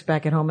has a six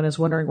pack at home and is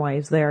wondering why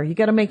he's there. You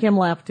gotta make him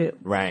laugh too.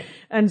 Right.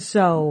 And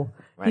so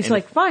he's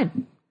like,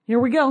 fine, here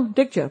we go.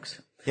 Dick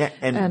jokes.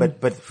 Yeah.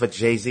 But for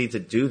Jay-Z to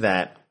do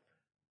that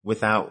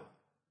without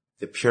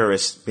the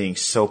purists being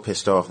so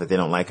pissed off that they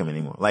don't like him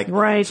anymore. Like,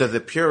 so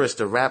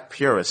the rap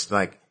purists,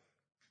 like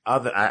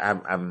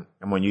I'm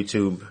on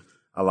YouTube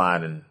a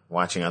lot and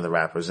watching other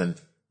rappers and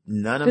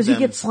none of them. Does he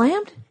get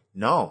slammed?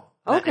 No.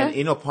 Okay.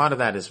 And, part of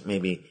that is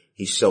maybe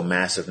he's so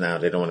massive now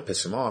they don't want to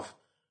piss him off.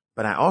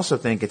 But I also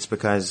think it's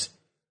because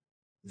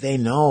they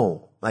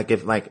know,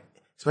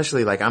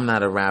 especially like I'm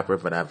not a rapper,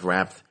 but I've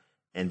rapped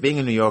and being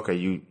a New Yorker,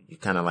 you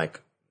kind of like,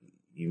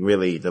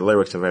 the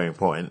lyrics are very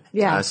important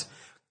to us.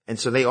 And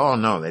so they all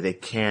know that they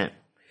can't,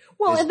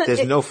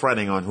 there's no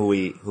fronting on who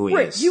he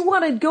is. You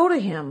want to go to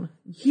him,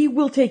 he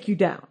will take you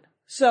down.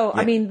 So,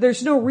 I mean,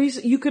 there's no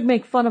reason, you could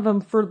make fun of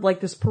him for like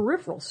this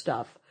peripheral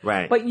stuff.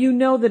 Right. But you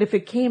know that if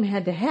it came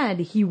head to head,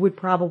 he would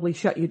probably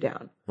shut you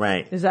down.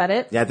 Right. Is that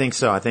it? Yeah, I think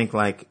so. I think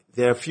like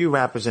there are a few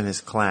rappers in his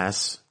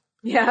class.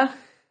 Yeah.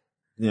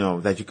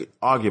 That you could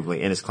arguably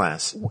in his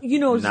class.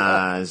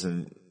 Nas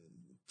and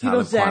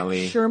Talib Zach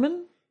Kweli.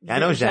 Sherman? I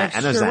know Zach.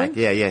 Zach.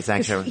 Yeah,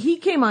 Zach Sherman. He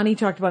came on, he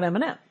talked about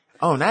Eminem.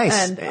 Oh,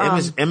 nice. And,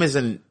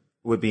 Eminem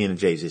would be in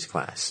Jay-Z's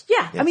class.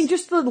 Yeah. Yes. I mean,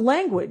 just the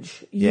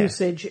language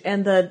usage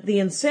and the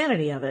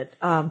insanity of it.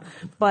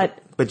 But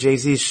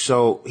Jay-Z's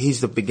he's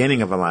the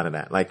beginning of a lot of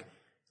that. Like,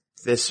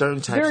 there's certain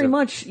types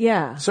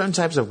certain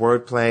types of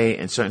wordplay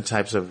and certain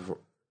types of,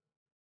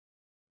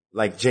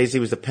 like, Jay-Z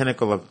was the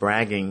pinnacle of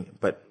bragging,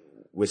 but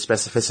with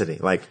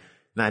specificity. Like,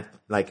 not,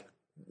 like,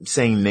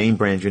 saying name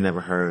brands you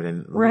never heard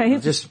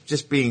and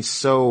just being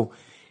so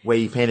way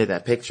he painted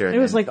that picture. It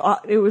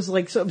was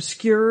like so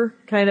obscure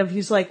kind of,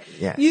 he's like,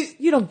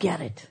 you don't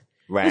get it.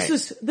 Right.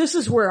 This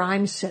is where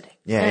I'm sitting.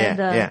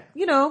 Yeah.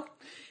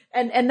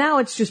 And now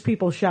it's just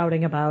people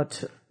shouting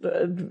about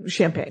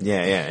champagne.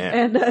 Yeah.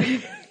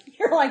 And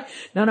you're like,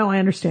 no, I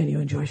understand you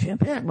enjoy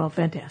champagne. Yeah. Well,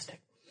 fantastic.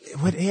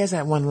 He has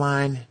that one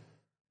line.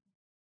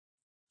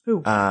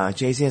 Who?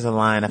 Jay-Z has a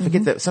line. I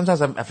forget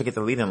sometimes I forget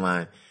the leading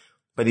line.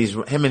 But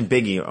him and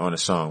Biggie on a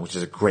song, which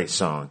is a great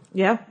song.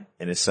 Yeah.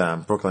 And it's,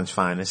 Brooklyn's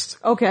Finest.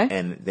 Okay.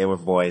 And they were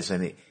boys.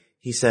 And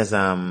he says,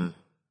 I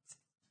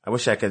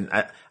wish I could,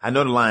 I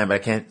know the line, but I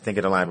can't think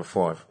of the line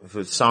before. If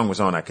the song was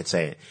on, I could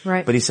say it.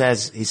 Right. But he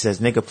says,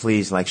 nigga,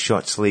 please, like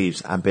short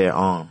sleeves, I bear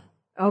arm.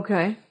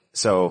 Okay.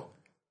 So.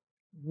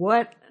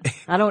 What?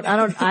 I don't,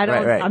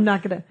 right. I'm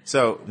not gonna.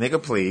 So,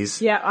 nigga,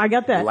 please. Yeah, I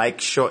got that.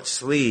 Like short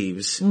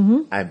sleeves,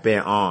 I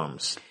bear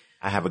arms.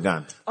 I have a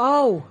gun.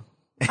 Oh.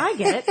 I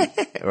get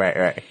it.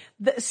 Right.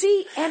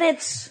 See, and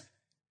it's,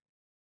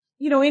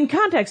 in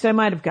context, I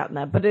might have gotten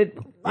that, but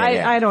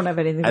I don't have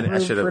anything to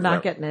prove for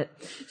not getting it.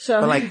 So,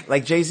 but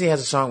like Jay-Z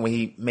has a song where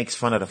he makes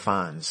fun of the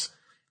Fonz,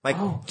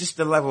 like just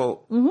the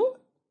level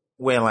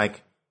where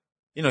like,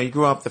 you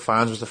grew up, the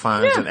Fonz was the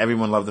Fonz, and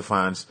everyone loved the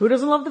Fonz. Who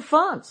doesn't love the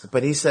Fonz?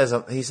 But he says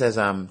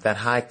that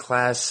high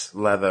class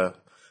leather,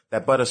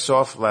 that butter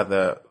soft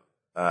leather,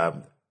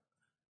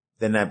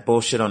 than that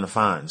bullshit on the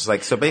Fonz.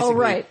 Like, so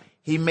basically.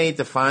 He made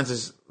the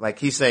Fonz like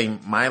he's saying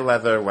my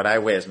leather, what I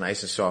wear is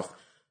nice and soft.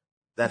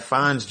 That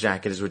Fonz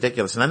jacket is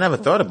ridiculous, and I never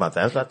thought about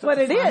that. But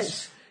it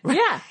is.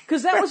 Yeah,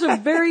 because that was a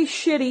very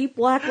shitty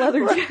black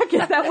leather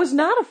jacket. That was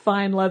not a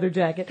fine leather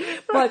jacket,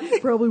 but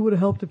probably would have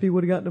helped if he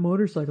would have gotten a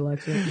motorcycle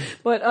accident.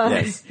 But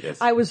Yes.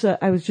 I was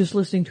just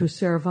listening to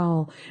Sarah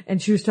Vowell,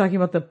 and she was talking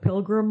about the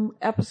Pilgrim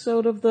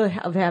episode of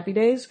Happy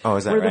Days. Oh,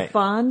 is that where right? the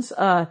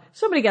Fonz,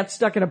 somebody got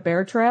stuck in a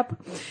bear trap,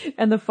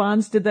 and the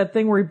Fonz did that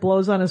thing where he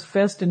blows on his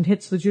fist and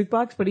hits the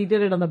jukebox, but he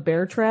did it on the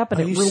bear trap,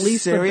 and Are it you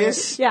released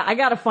serious? the bear. Yeah, I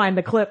gotta find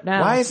the clip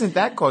now. Why isn't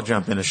that called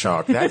jumping a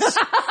shark? That's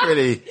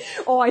pretty.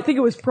 Oh, I think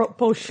it was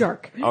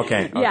post-shark.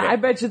 Okay. Yeah, I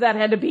bet you that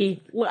had to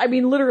be, I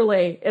mean,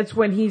 literally, it's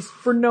when he's,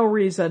 for no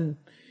reason,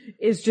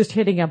 is just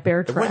hitting a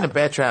bear trap. Wouldn't a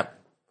bear trap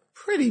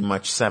pretty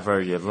much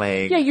sever your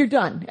leg? Yeah, you're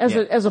done.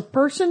 As a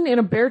person in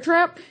a bear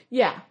trap,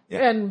 yeah.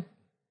 Yeah. And,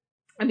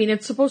 I mean,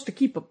 it's supposed to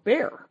keep a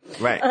bear.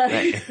 Right.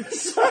 Right.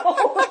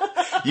 So,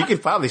 You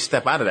could probably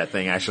step out of that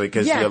thing actually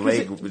because yeah, your 'cause leg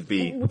it- would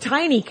be.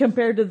 tiny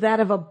compared to that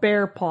of a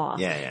bear paw.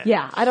 Yeah.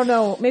 Yeah, I don't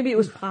know. Maybe it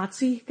was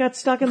Potsy got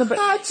stuck in the bear.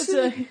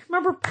 Potsy.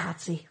 Remember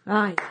Potsy?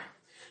 Ah, yeah.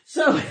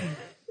 So,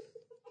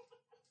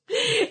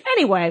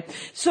 anyway,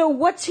 so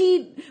what's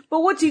he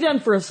done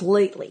for us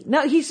lately?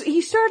 Now, he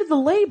started the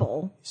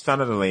label,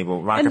 Started the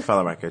label,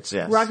 Rockefeller Records,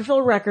 yes.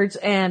 Rockefeller Records,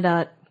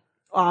 and,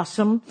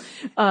 awesome.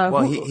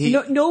 Well,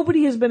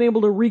 Nobody has been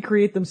able to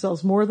recreate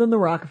themselves more than the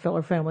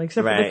Rockefeller family,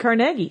 except for the Right.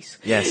 Carnegies.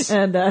 Yes.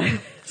 And,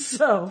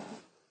 so,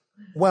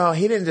 Well,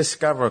 he didn't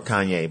discover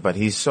Kanye, but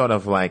he's sort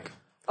of like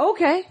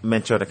okay.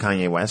 mentor to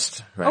Kanye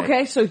West, right?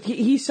 Okay, so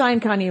he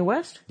signed Kanye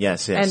West?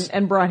 Yes.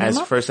 And brought him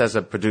up? First as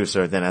a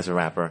producer, then as a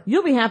rapper.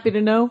 You'll be happy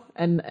to know,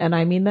 and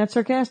I mean that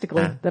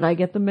sarcastically, that I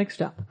get them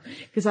mixed up.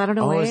 Because I don't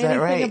know Oh, is that anything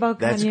right? about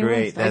That's Kanye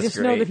great. West. I That's just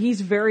know great. that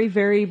he's very,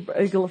 very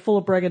full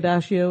of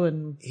braggadocio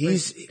and...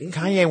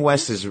 Kanye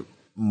West is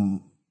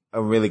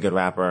a really good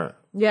rapper.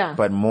 Yeah.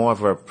 But more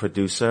of a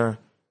producer,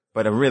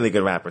 but a really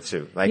good rapper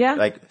too. Yeah.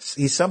 Like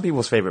he's some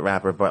people's favorite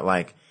rapper, but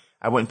like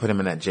I wouldn't put him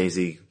in that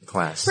Jay-Z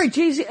class. Right,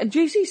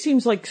 Jay-Z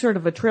seems like sort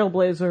of a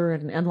trailblazer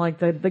and like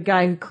the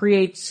guy who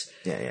creates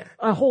Yeah.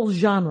 a whole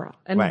genre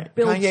and Right.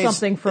 builds Kanye's-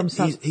 something from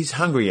something. He's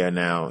hungrier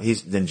now.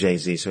 Than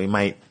Jay-Z, so he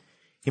might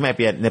be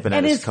nipping at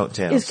And his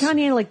coattails. is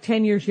Kanye like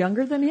 10 years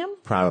younger than him?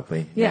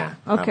 Probably. Yeah.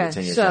 Probably Okay.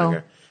 10 years So-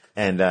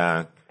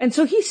 younger. And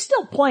so he's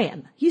still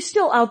playing. He's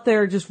still out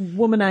there just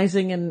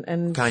womanizing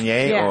and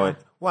Kanye yeah.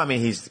 I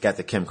mean, he's got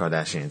the Kim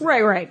Kardashian.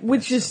 Right,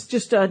 which is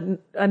just a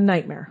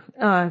nightmare.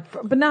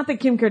 But not that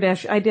Kim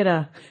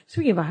Kardashian,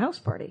 speaking of a house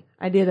party,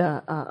 I did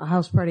a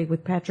house party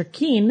with Patrick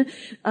Keane,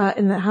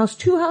 in the house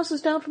 2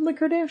 houses down from the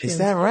Kardashians. Is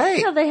that right?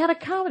 Yeah, they had a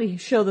comedy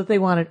show that they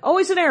wanted.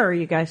 Always an error,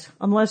 you guys,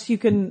 unless you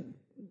can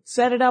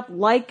set it up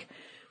like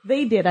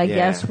they did, I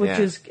guess, which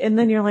is, and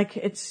then you're like,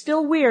 it's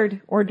still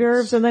weird. Hors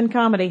d'oeuvres and then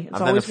comedy. It's I've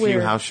done always a few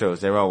weird. house shows.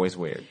 They're always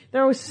weird.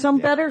 There was some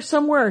better,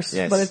 some worse,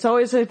 Yes. but it's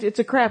always it's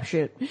a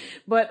crapshoot.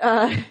 But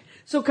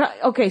so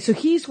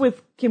he's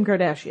with Kim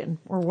Kardashian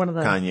or one of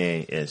the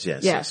Kanye is,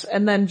 yes. yes,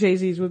 and then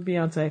Jay-Z's with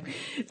Beyonce,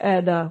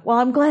 and well,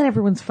 I'm glad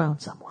everyone's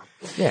found someone.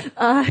 Yeah.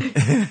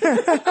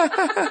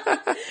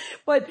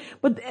 But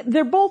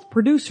they're both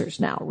producers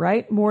now,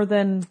 right? More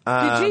than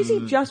did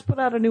Jay-Z just put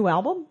out a new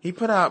album? He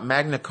put out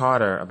Magna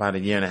Carta about a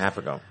year and a half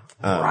ago.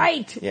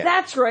 Right, yeah.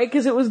 that's right,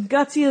 because it was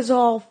gutsy as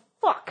all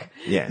fuck.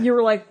 Yeah. You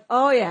were like,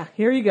 oh yeah,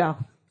 here you go,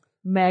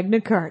 Magna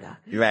Carta.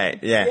 Right.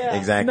 Yeah, Yeah,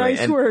 exactly.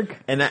 nice work.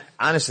 And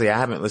honestly, I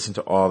haven't listened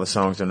to all the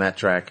songs on that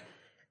track.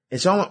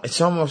 It's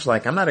almost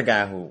like I'm not a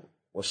guy who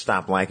will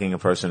stop liking a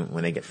person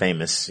when they get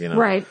famous, you know.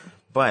 Right.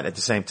 But at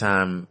the same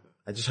time,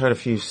 I just heard a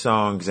few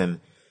songs, and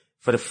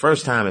for the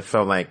first time, it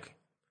felt like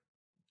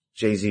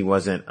Jay-Z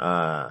wasn't,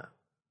 and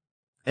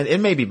it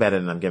may be better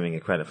than I'm giving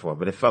it credit for,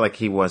 but it felt like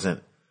he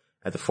wasn't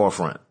at the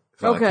forefront. It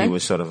felt like Okay. he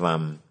was sort of,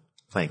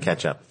 playing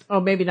catch up. Oh,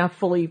 maybe not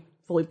fully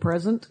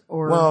present,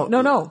 or Well,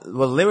 no.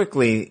 Well,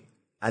 lyrically,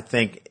 I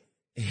think,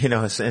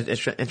 it's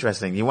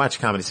interesting. You watch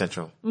Comedy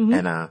Central,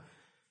 and,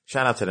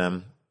 shout out to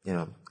them.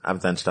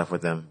 I've done stuff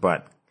with them,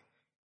 but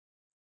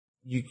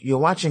you're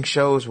watching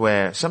shows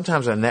where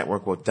sometimes a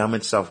network will dumb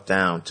itself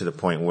down to the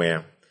point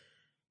where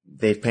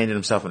they've painted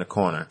themselves in a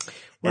corner.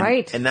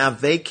 Right. And now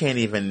they can't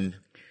even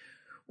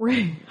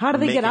Right. How do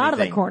they make get out of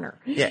the anything. corner?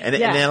 Yeah. And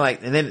they're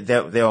like, and then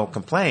they'll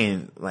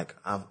complain like,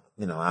 our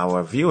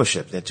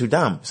viewership, they're too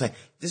dumb. It's like,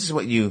 this is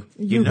what you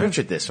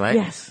nurtured this, right?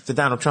 Yes. It's the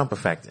Donald Trump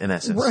effect in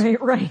essence.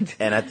 Right.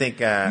 And I think,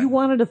 You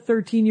wanted a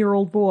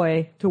 13-year-old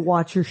boy to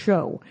watch your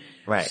show.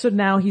 Right. So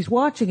now he's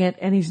watching it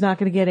and he's not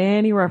going to get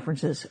any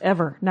references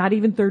ever. Not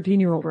even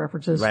 13-year-old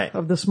references Right.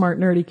 of the smart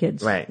nerdy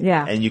kids. right.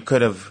 Yeah. And you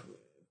could have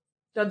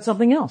done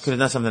something else.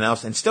 done something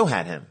else and still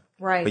had him.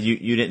 Right. But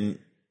you didn't,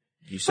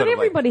 you But sort of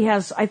everybody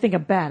has, I think, a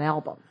bad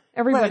album.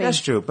 Everybody. Right, that's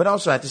true. But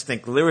also I just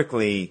think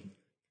lyrically,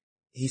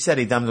 he said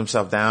he dumbed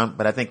himself down,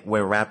 but I think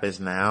where rap is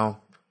now,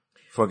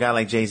 for a guy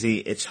like Jay-Z,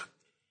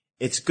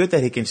 it's good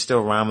that he can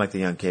still rhyme like the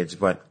young kids,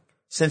 but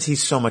since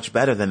he's so much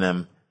better than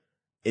them,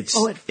 it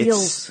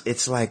feels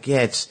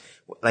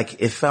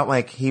it felt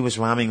like he was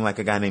rhyming like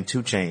a guy named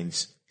 2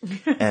 Chainz.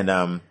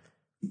 And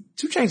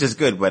 2 Chainz is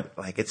good, but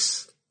like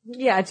it's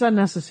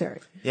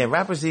unnecessary. Yeah,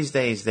 rappers these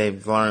days,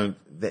 they've learned,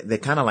 they're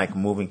kind of like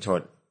moving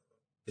toward,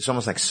 it's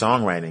almost like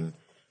songwriting,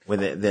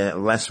 where there are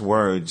less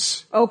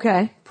words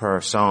Okay. per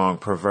song,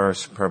 per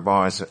verse, per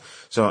bars.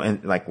 So,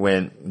 and like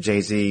when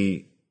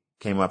Jay-Z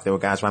came up, there were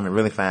guys rhyming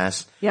really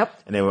fast.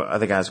 Yep. And there were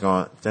other guys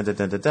going dun dun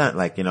dun dun dun,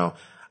 like, you know,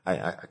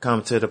 I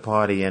come to the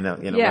party and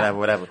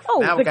whatever. Oh,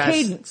 now the guys,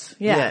 cadence.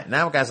 Yeah.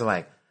 Now guys are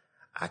like,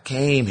 I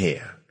came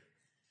here.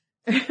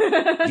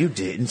 You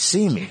didn't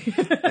see me.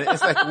 And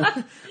it's like,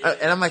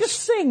 and I'm like, Just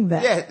sing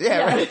that.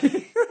 Yeah.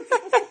 Right.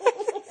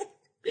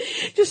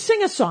 Just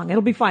sing a song.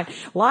 It'll be fine.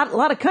 A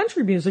lot of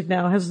country music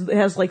now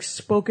has like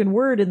spoken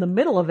word in the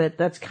middle of it.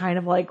 That's kind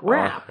of like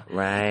rap. Oh,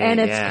 right. And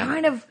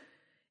it's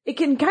it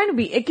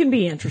can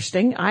be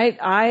interesting.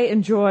 I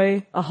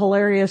enjoy a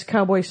hilarious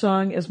cowboy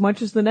song as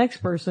much as the next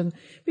person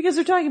because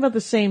they're talking about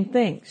the same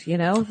things, you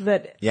know,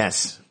 that.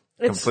 Yes.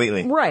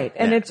 Completely. Right.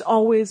 And it's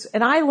always,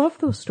 and I love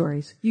those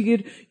stories.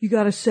 You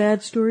got a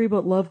sad story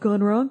about love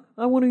gone wrong?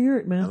 I want to hear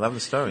it, man. I love the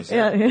stories.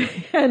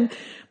 Yeah.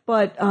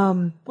 But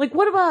like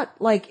what about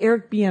like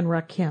Eric B. and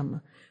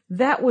Rakim?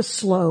 That was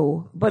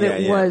slow, but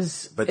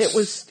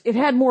it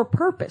had more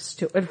purpose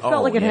to it. It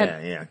felt like it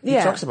had. Yeah.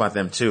 He talks about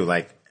them too.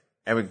 Like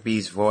Eric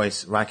B.'s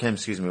voice,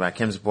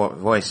 Rakim's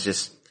voice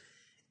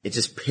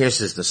just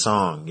pierces the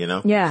song, you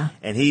know? Yeah.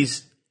 And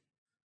he's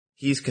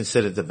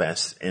considered the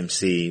best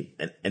MC,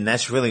 and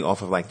that's really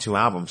off of like 2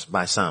 albums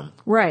by some.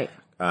 Right.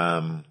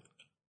 I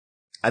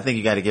think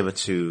you got to give it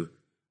to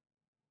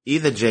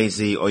either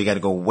Jay-Z or you got to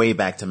go way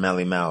back to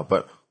Melly Mel.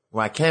 But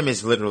Rakim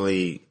is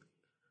literally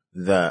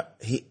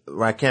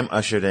Rakim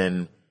ushered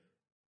in,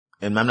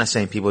 and I'm not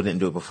saying people didn't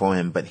do it before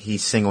him, but he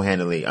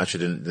single-handedly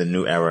ushered in the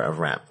new era of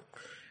rap.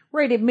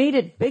 Right. It made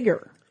it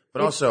bigger.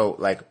 But also,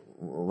 like,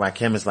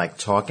 Rakim is like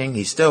talking.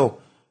 He's still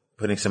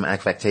putting some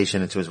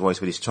affectation into his voice,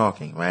 but he's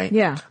talking, right?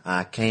 Yeah.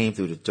 I came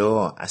through the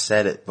door. I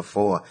said it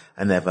before.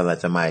 I never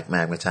let the mic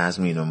magnetize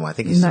me no more. I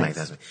think he's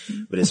magnetized me.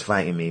 But it's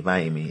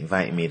inviting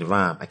me to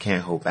rhyme. I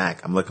can't hold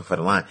back. I'm looking for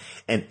the line.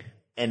 And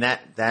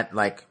that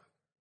like,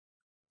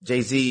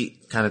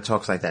 Jay-Z kind of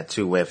talks like that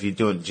too, where if you're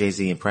doing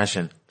Jay-Z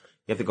impression,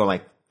 you have to go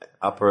like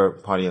upper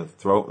part of your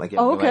throat. Like, you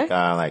have to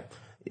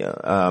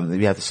go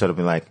you have to sort of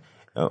be like,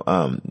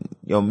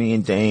 me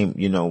and Dame,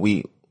 you know,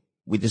 we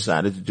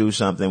decided to do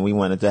something. We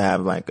wanted to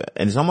have like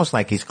and it's almost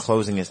like he's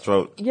closing his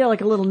throat. Yeah,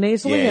 like a little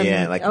nasally.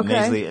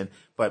 Nasally.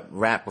 But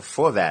rap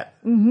before that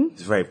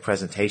is very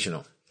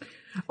presentational.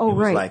 Oh, it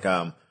was right. like,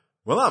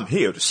 well, I'm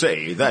here to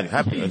say that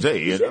happy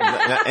day.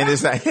 And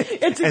it's like,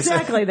 it's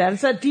exactly that.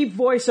 It's that deep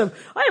voice of,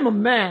 I am a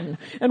man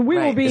and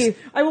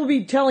I will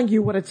be telling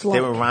you what it's like.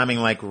 They were rhyming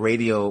like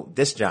radio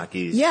disc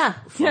jockeys.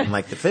 From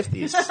like the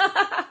 50s.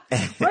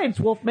 Right. It's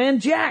Wolfman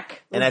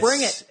Jack.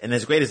 Bring it. And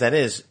as great as that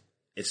is,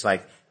 it's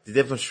like the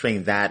difference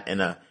between that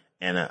and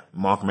a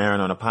Mark Maron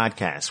on a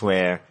podcast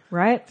where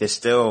there's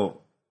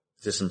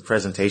some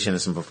presentation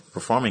and some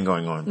performing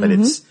going on, but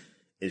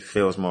it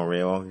feels more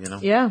real, you know?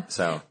 Yeah.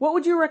 So. What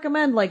would you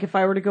recommend? Like if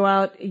I were to go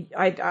out,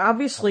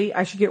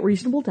 I should get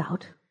Reasonable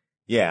Doubt.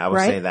 Yeah, I would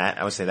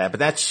say that. But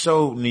that's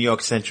so New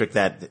York centric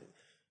that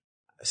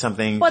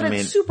something. But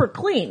it's super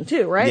clean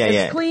too, right? Yeah,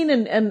 it's clean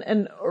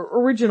and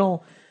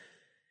original.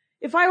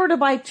 If I were to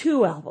buy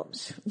 2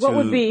 albums, what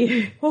would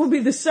be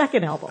the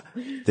second album?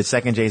 The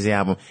second Jay-Z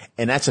album.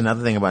 And that's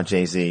another thing about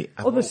Jay-Z.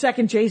 Oh, the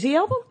second Jay-Z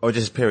album? Or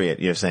just period,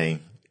 you're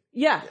saying?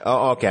 Yeah.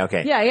 Oh,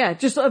 okay. Yeah.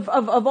 Just of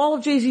all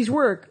of Jay-Z's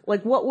work,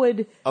 like what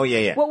would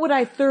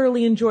I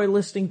thoroughly enjoy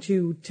listening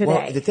to today?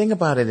 Well, the thing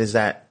about it is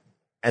that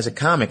as a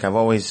comic, I've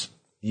always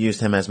used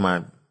him as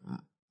the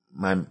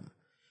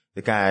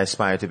guy I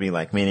aspire to be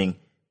like, meaning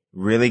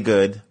really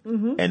good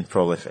and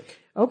prolific.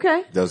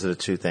 Okay. Those are the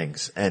 2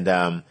 things.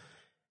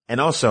 And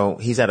also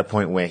he's at a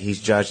point where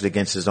he's judged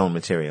against his own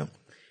material.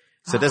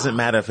 So it doesn't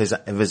matter if his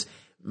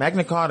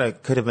Magna Carta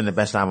could have been the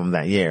best album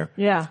that year.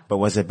 Yeah. But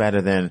was it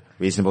better than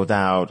Reasonable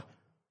Doubt,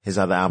 his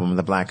other album,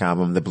 The Black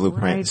Album, The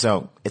Blueprint? Right.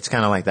 So it's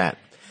kind of like that.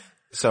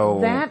 So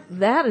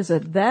that is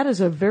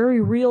a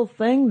very real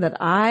thing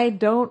that I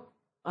don't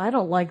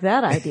like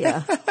that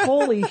idea.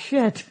 Holy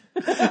shit.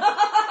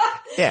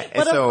 Yeah.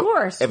 But so of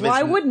course,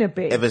 why wouldn't it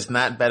be? If it's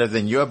not better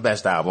than your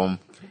best album,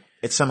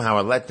 it's somehow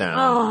a letdown.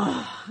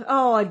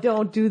 Oh, I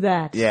don't do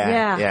that.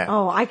 Yeah.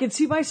 Oh, I can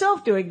see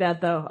myself doing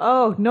that though.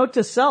 Oh, note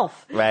to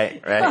self.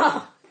 Right.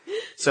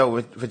 So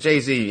for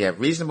Jay-Z,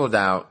 Reasonable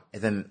Doubt,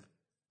 and then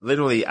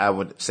literally I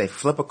would say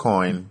flip a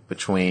coin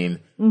between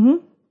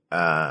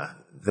The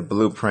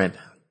Blueprint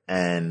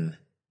and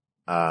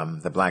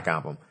the Black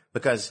Album.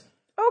 Because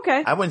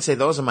I wouldn't say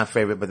those are my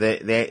favorite, but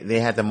they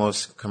had the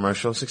most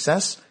commercial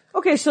success.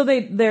 Okay, so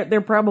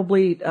they're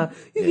probably they'll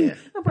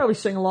probably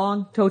sing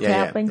along, toe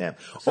tapping,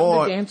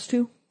 something to dance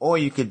to. Or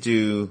you could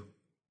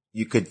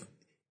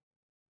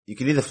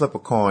either flip a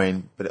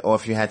coin, or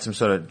if you had some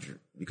sort of,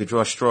 you could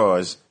draw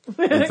straws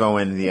and throw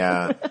in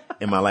the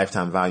In My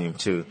Lifetime Volume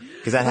 2,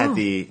 because that had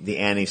the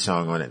Annie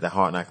song on it, the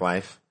Hard Knock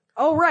Life.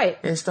 Oh right,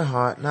 it's the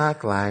Hard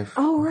Knock Life.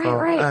 Oh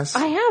right. Us.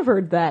 I have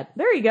heard that.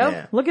 There you go.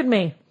 Yeah. Look at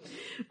me.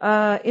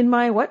 In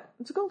my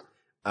what's it called?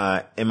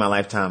 In My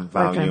Lifetime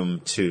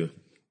Volume 2.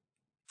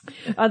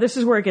 This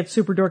is where it gets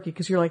super dorky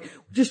because you're like,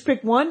 just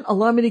pick one,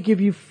 allow me to give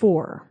you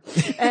 4.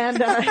 And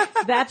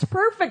that's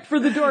perfect for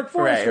the Dork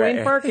Forest,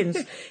 Dwayne Perkins.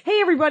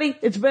 Hey everybody,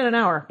 it's been an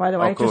hour, by the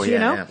way, cool. just so you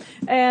know. Yeah.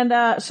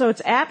 And so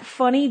it's at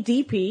Funny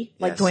DP,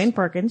 like Dwayne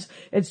Perkins.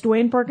 It's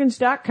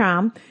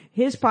DwaynePerkins.com.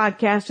 His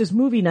podcast is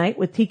Movie Night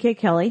with TK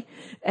Kelly,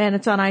 and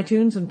it's on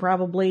iTunes and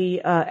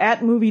probably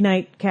at Movie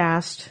Night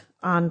Cast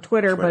on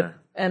Twitter, but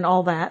and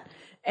all that.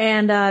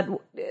 And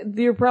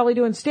you're probably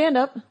doing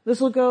stand-up.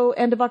 This will go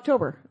end of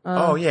October.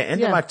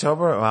 End of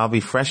October. I'll be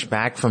fresh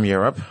back from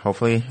Europe,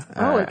 hopefully.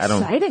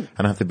 Exciting.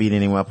 I don't have to beat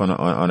anyone up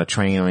on a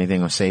train or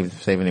anything or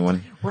save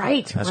anyone.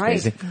 Right, That's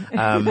right. crazy.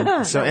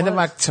 So end of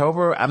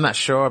October, I'm not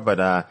sure,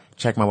 but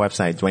check my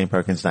website,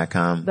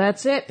 DwaynePerkins.com.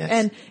 That's it. Yes.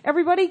 And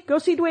everybody, go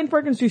see Dwayne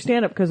Perkins do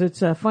stand-up because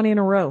it's funny in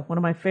a row. One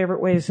of my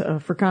favorite ways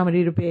for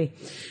comedy to be.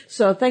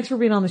 So thanks for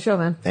being on the show,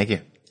 man. Thank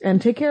you.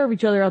 And take care of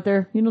each other out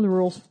there. You know the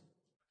rules.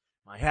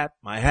 My hat,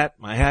 my hat,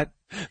 my hat.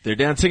 They're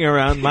dancing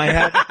around my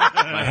hat.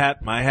 My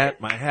hat, my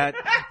hat, my hat.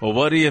 Well,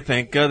 what do you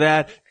think of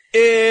that?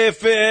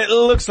 If it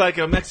looks like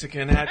a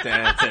Mexican hat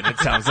dance and it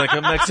sounds like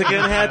a Mexican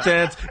hat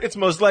dance, it's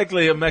most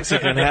likely a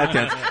Mexican hat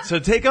dance. So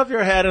take off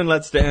your hat and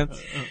let's dance.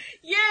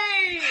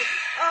 Yay!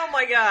 Oh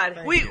my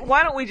God.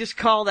 Why don't we just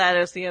call that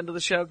as the end of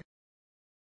the show?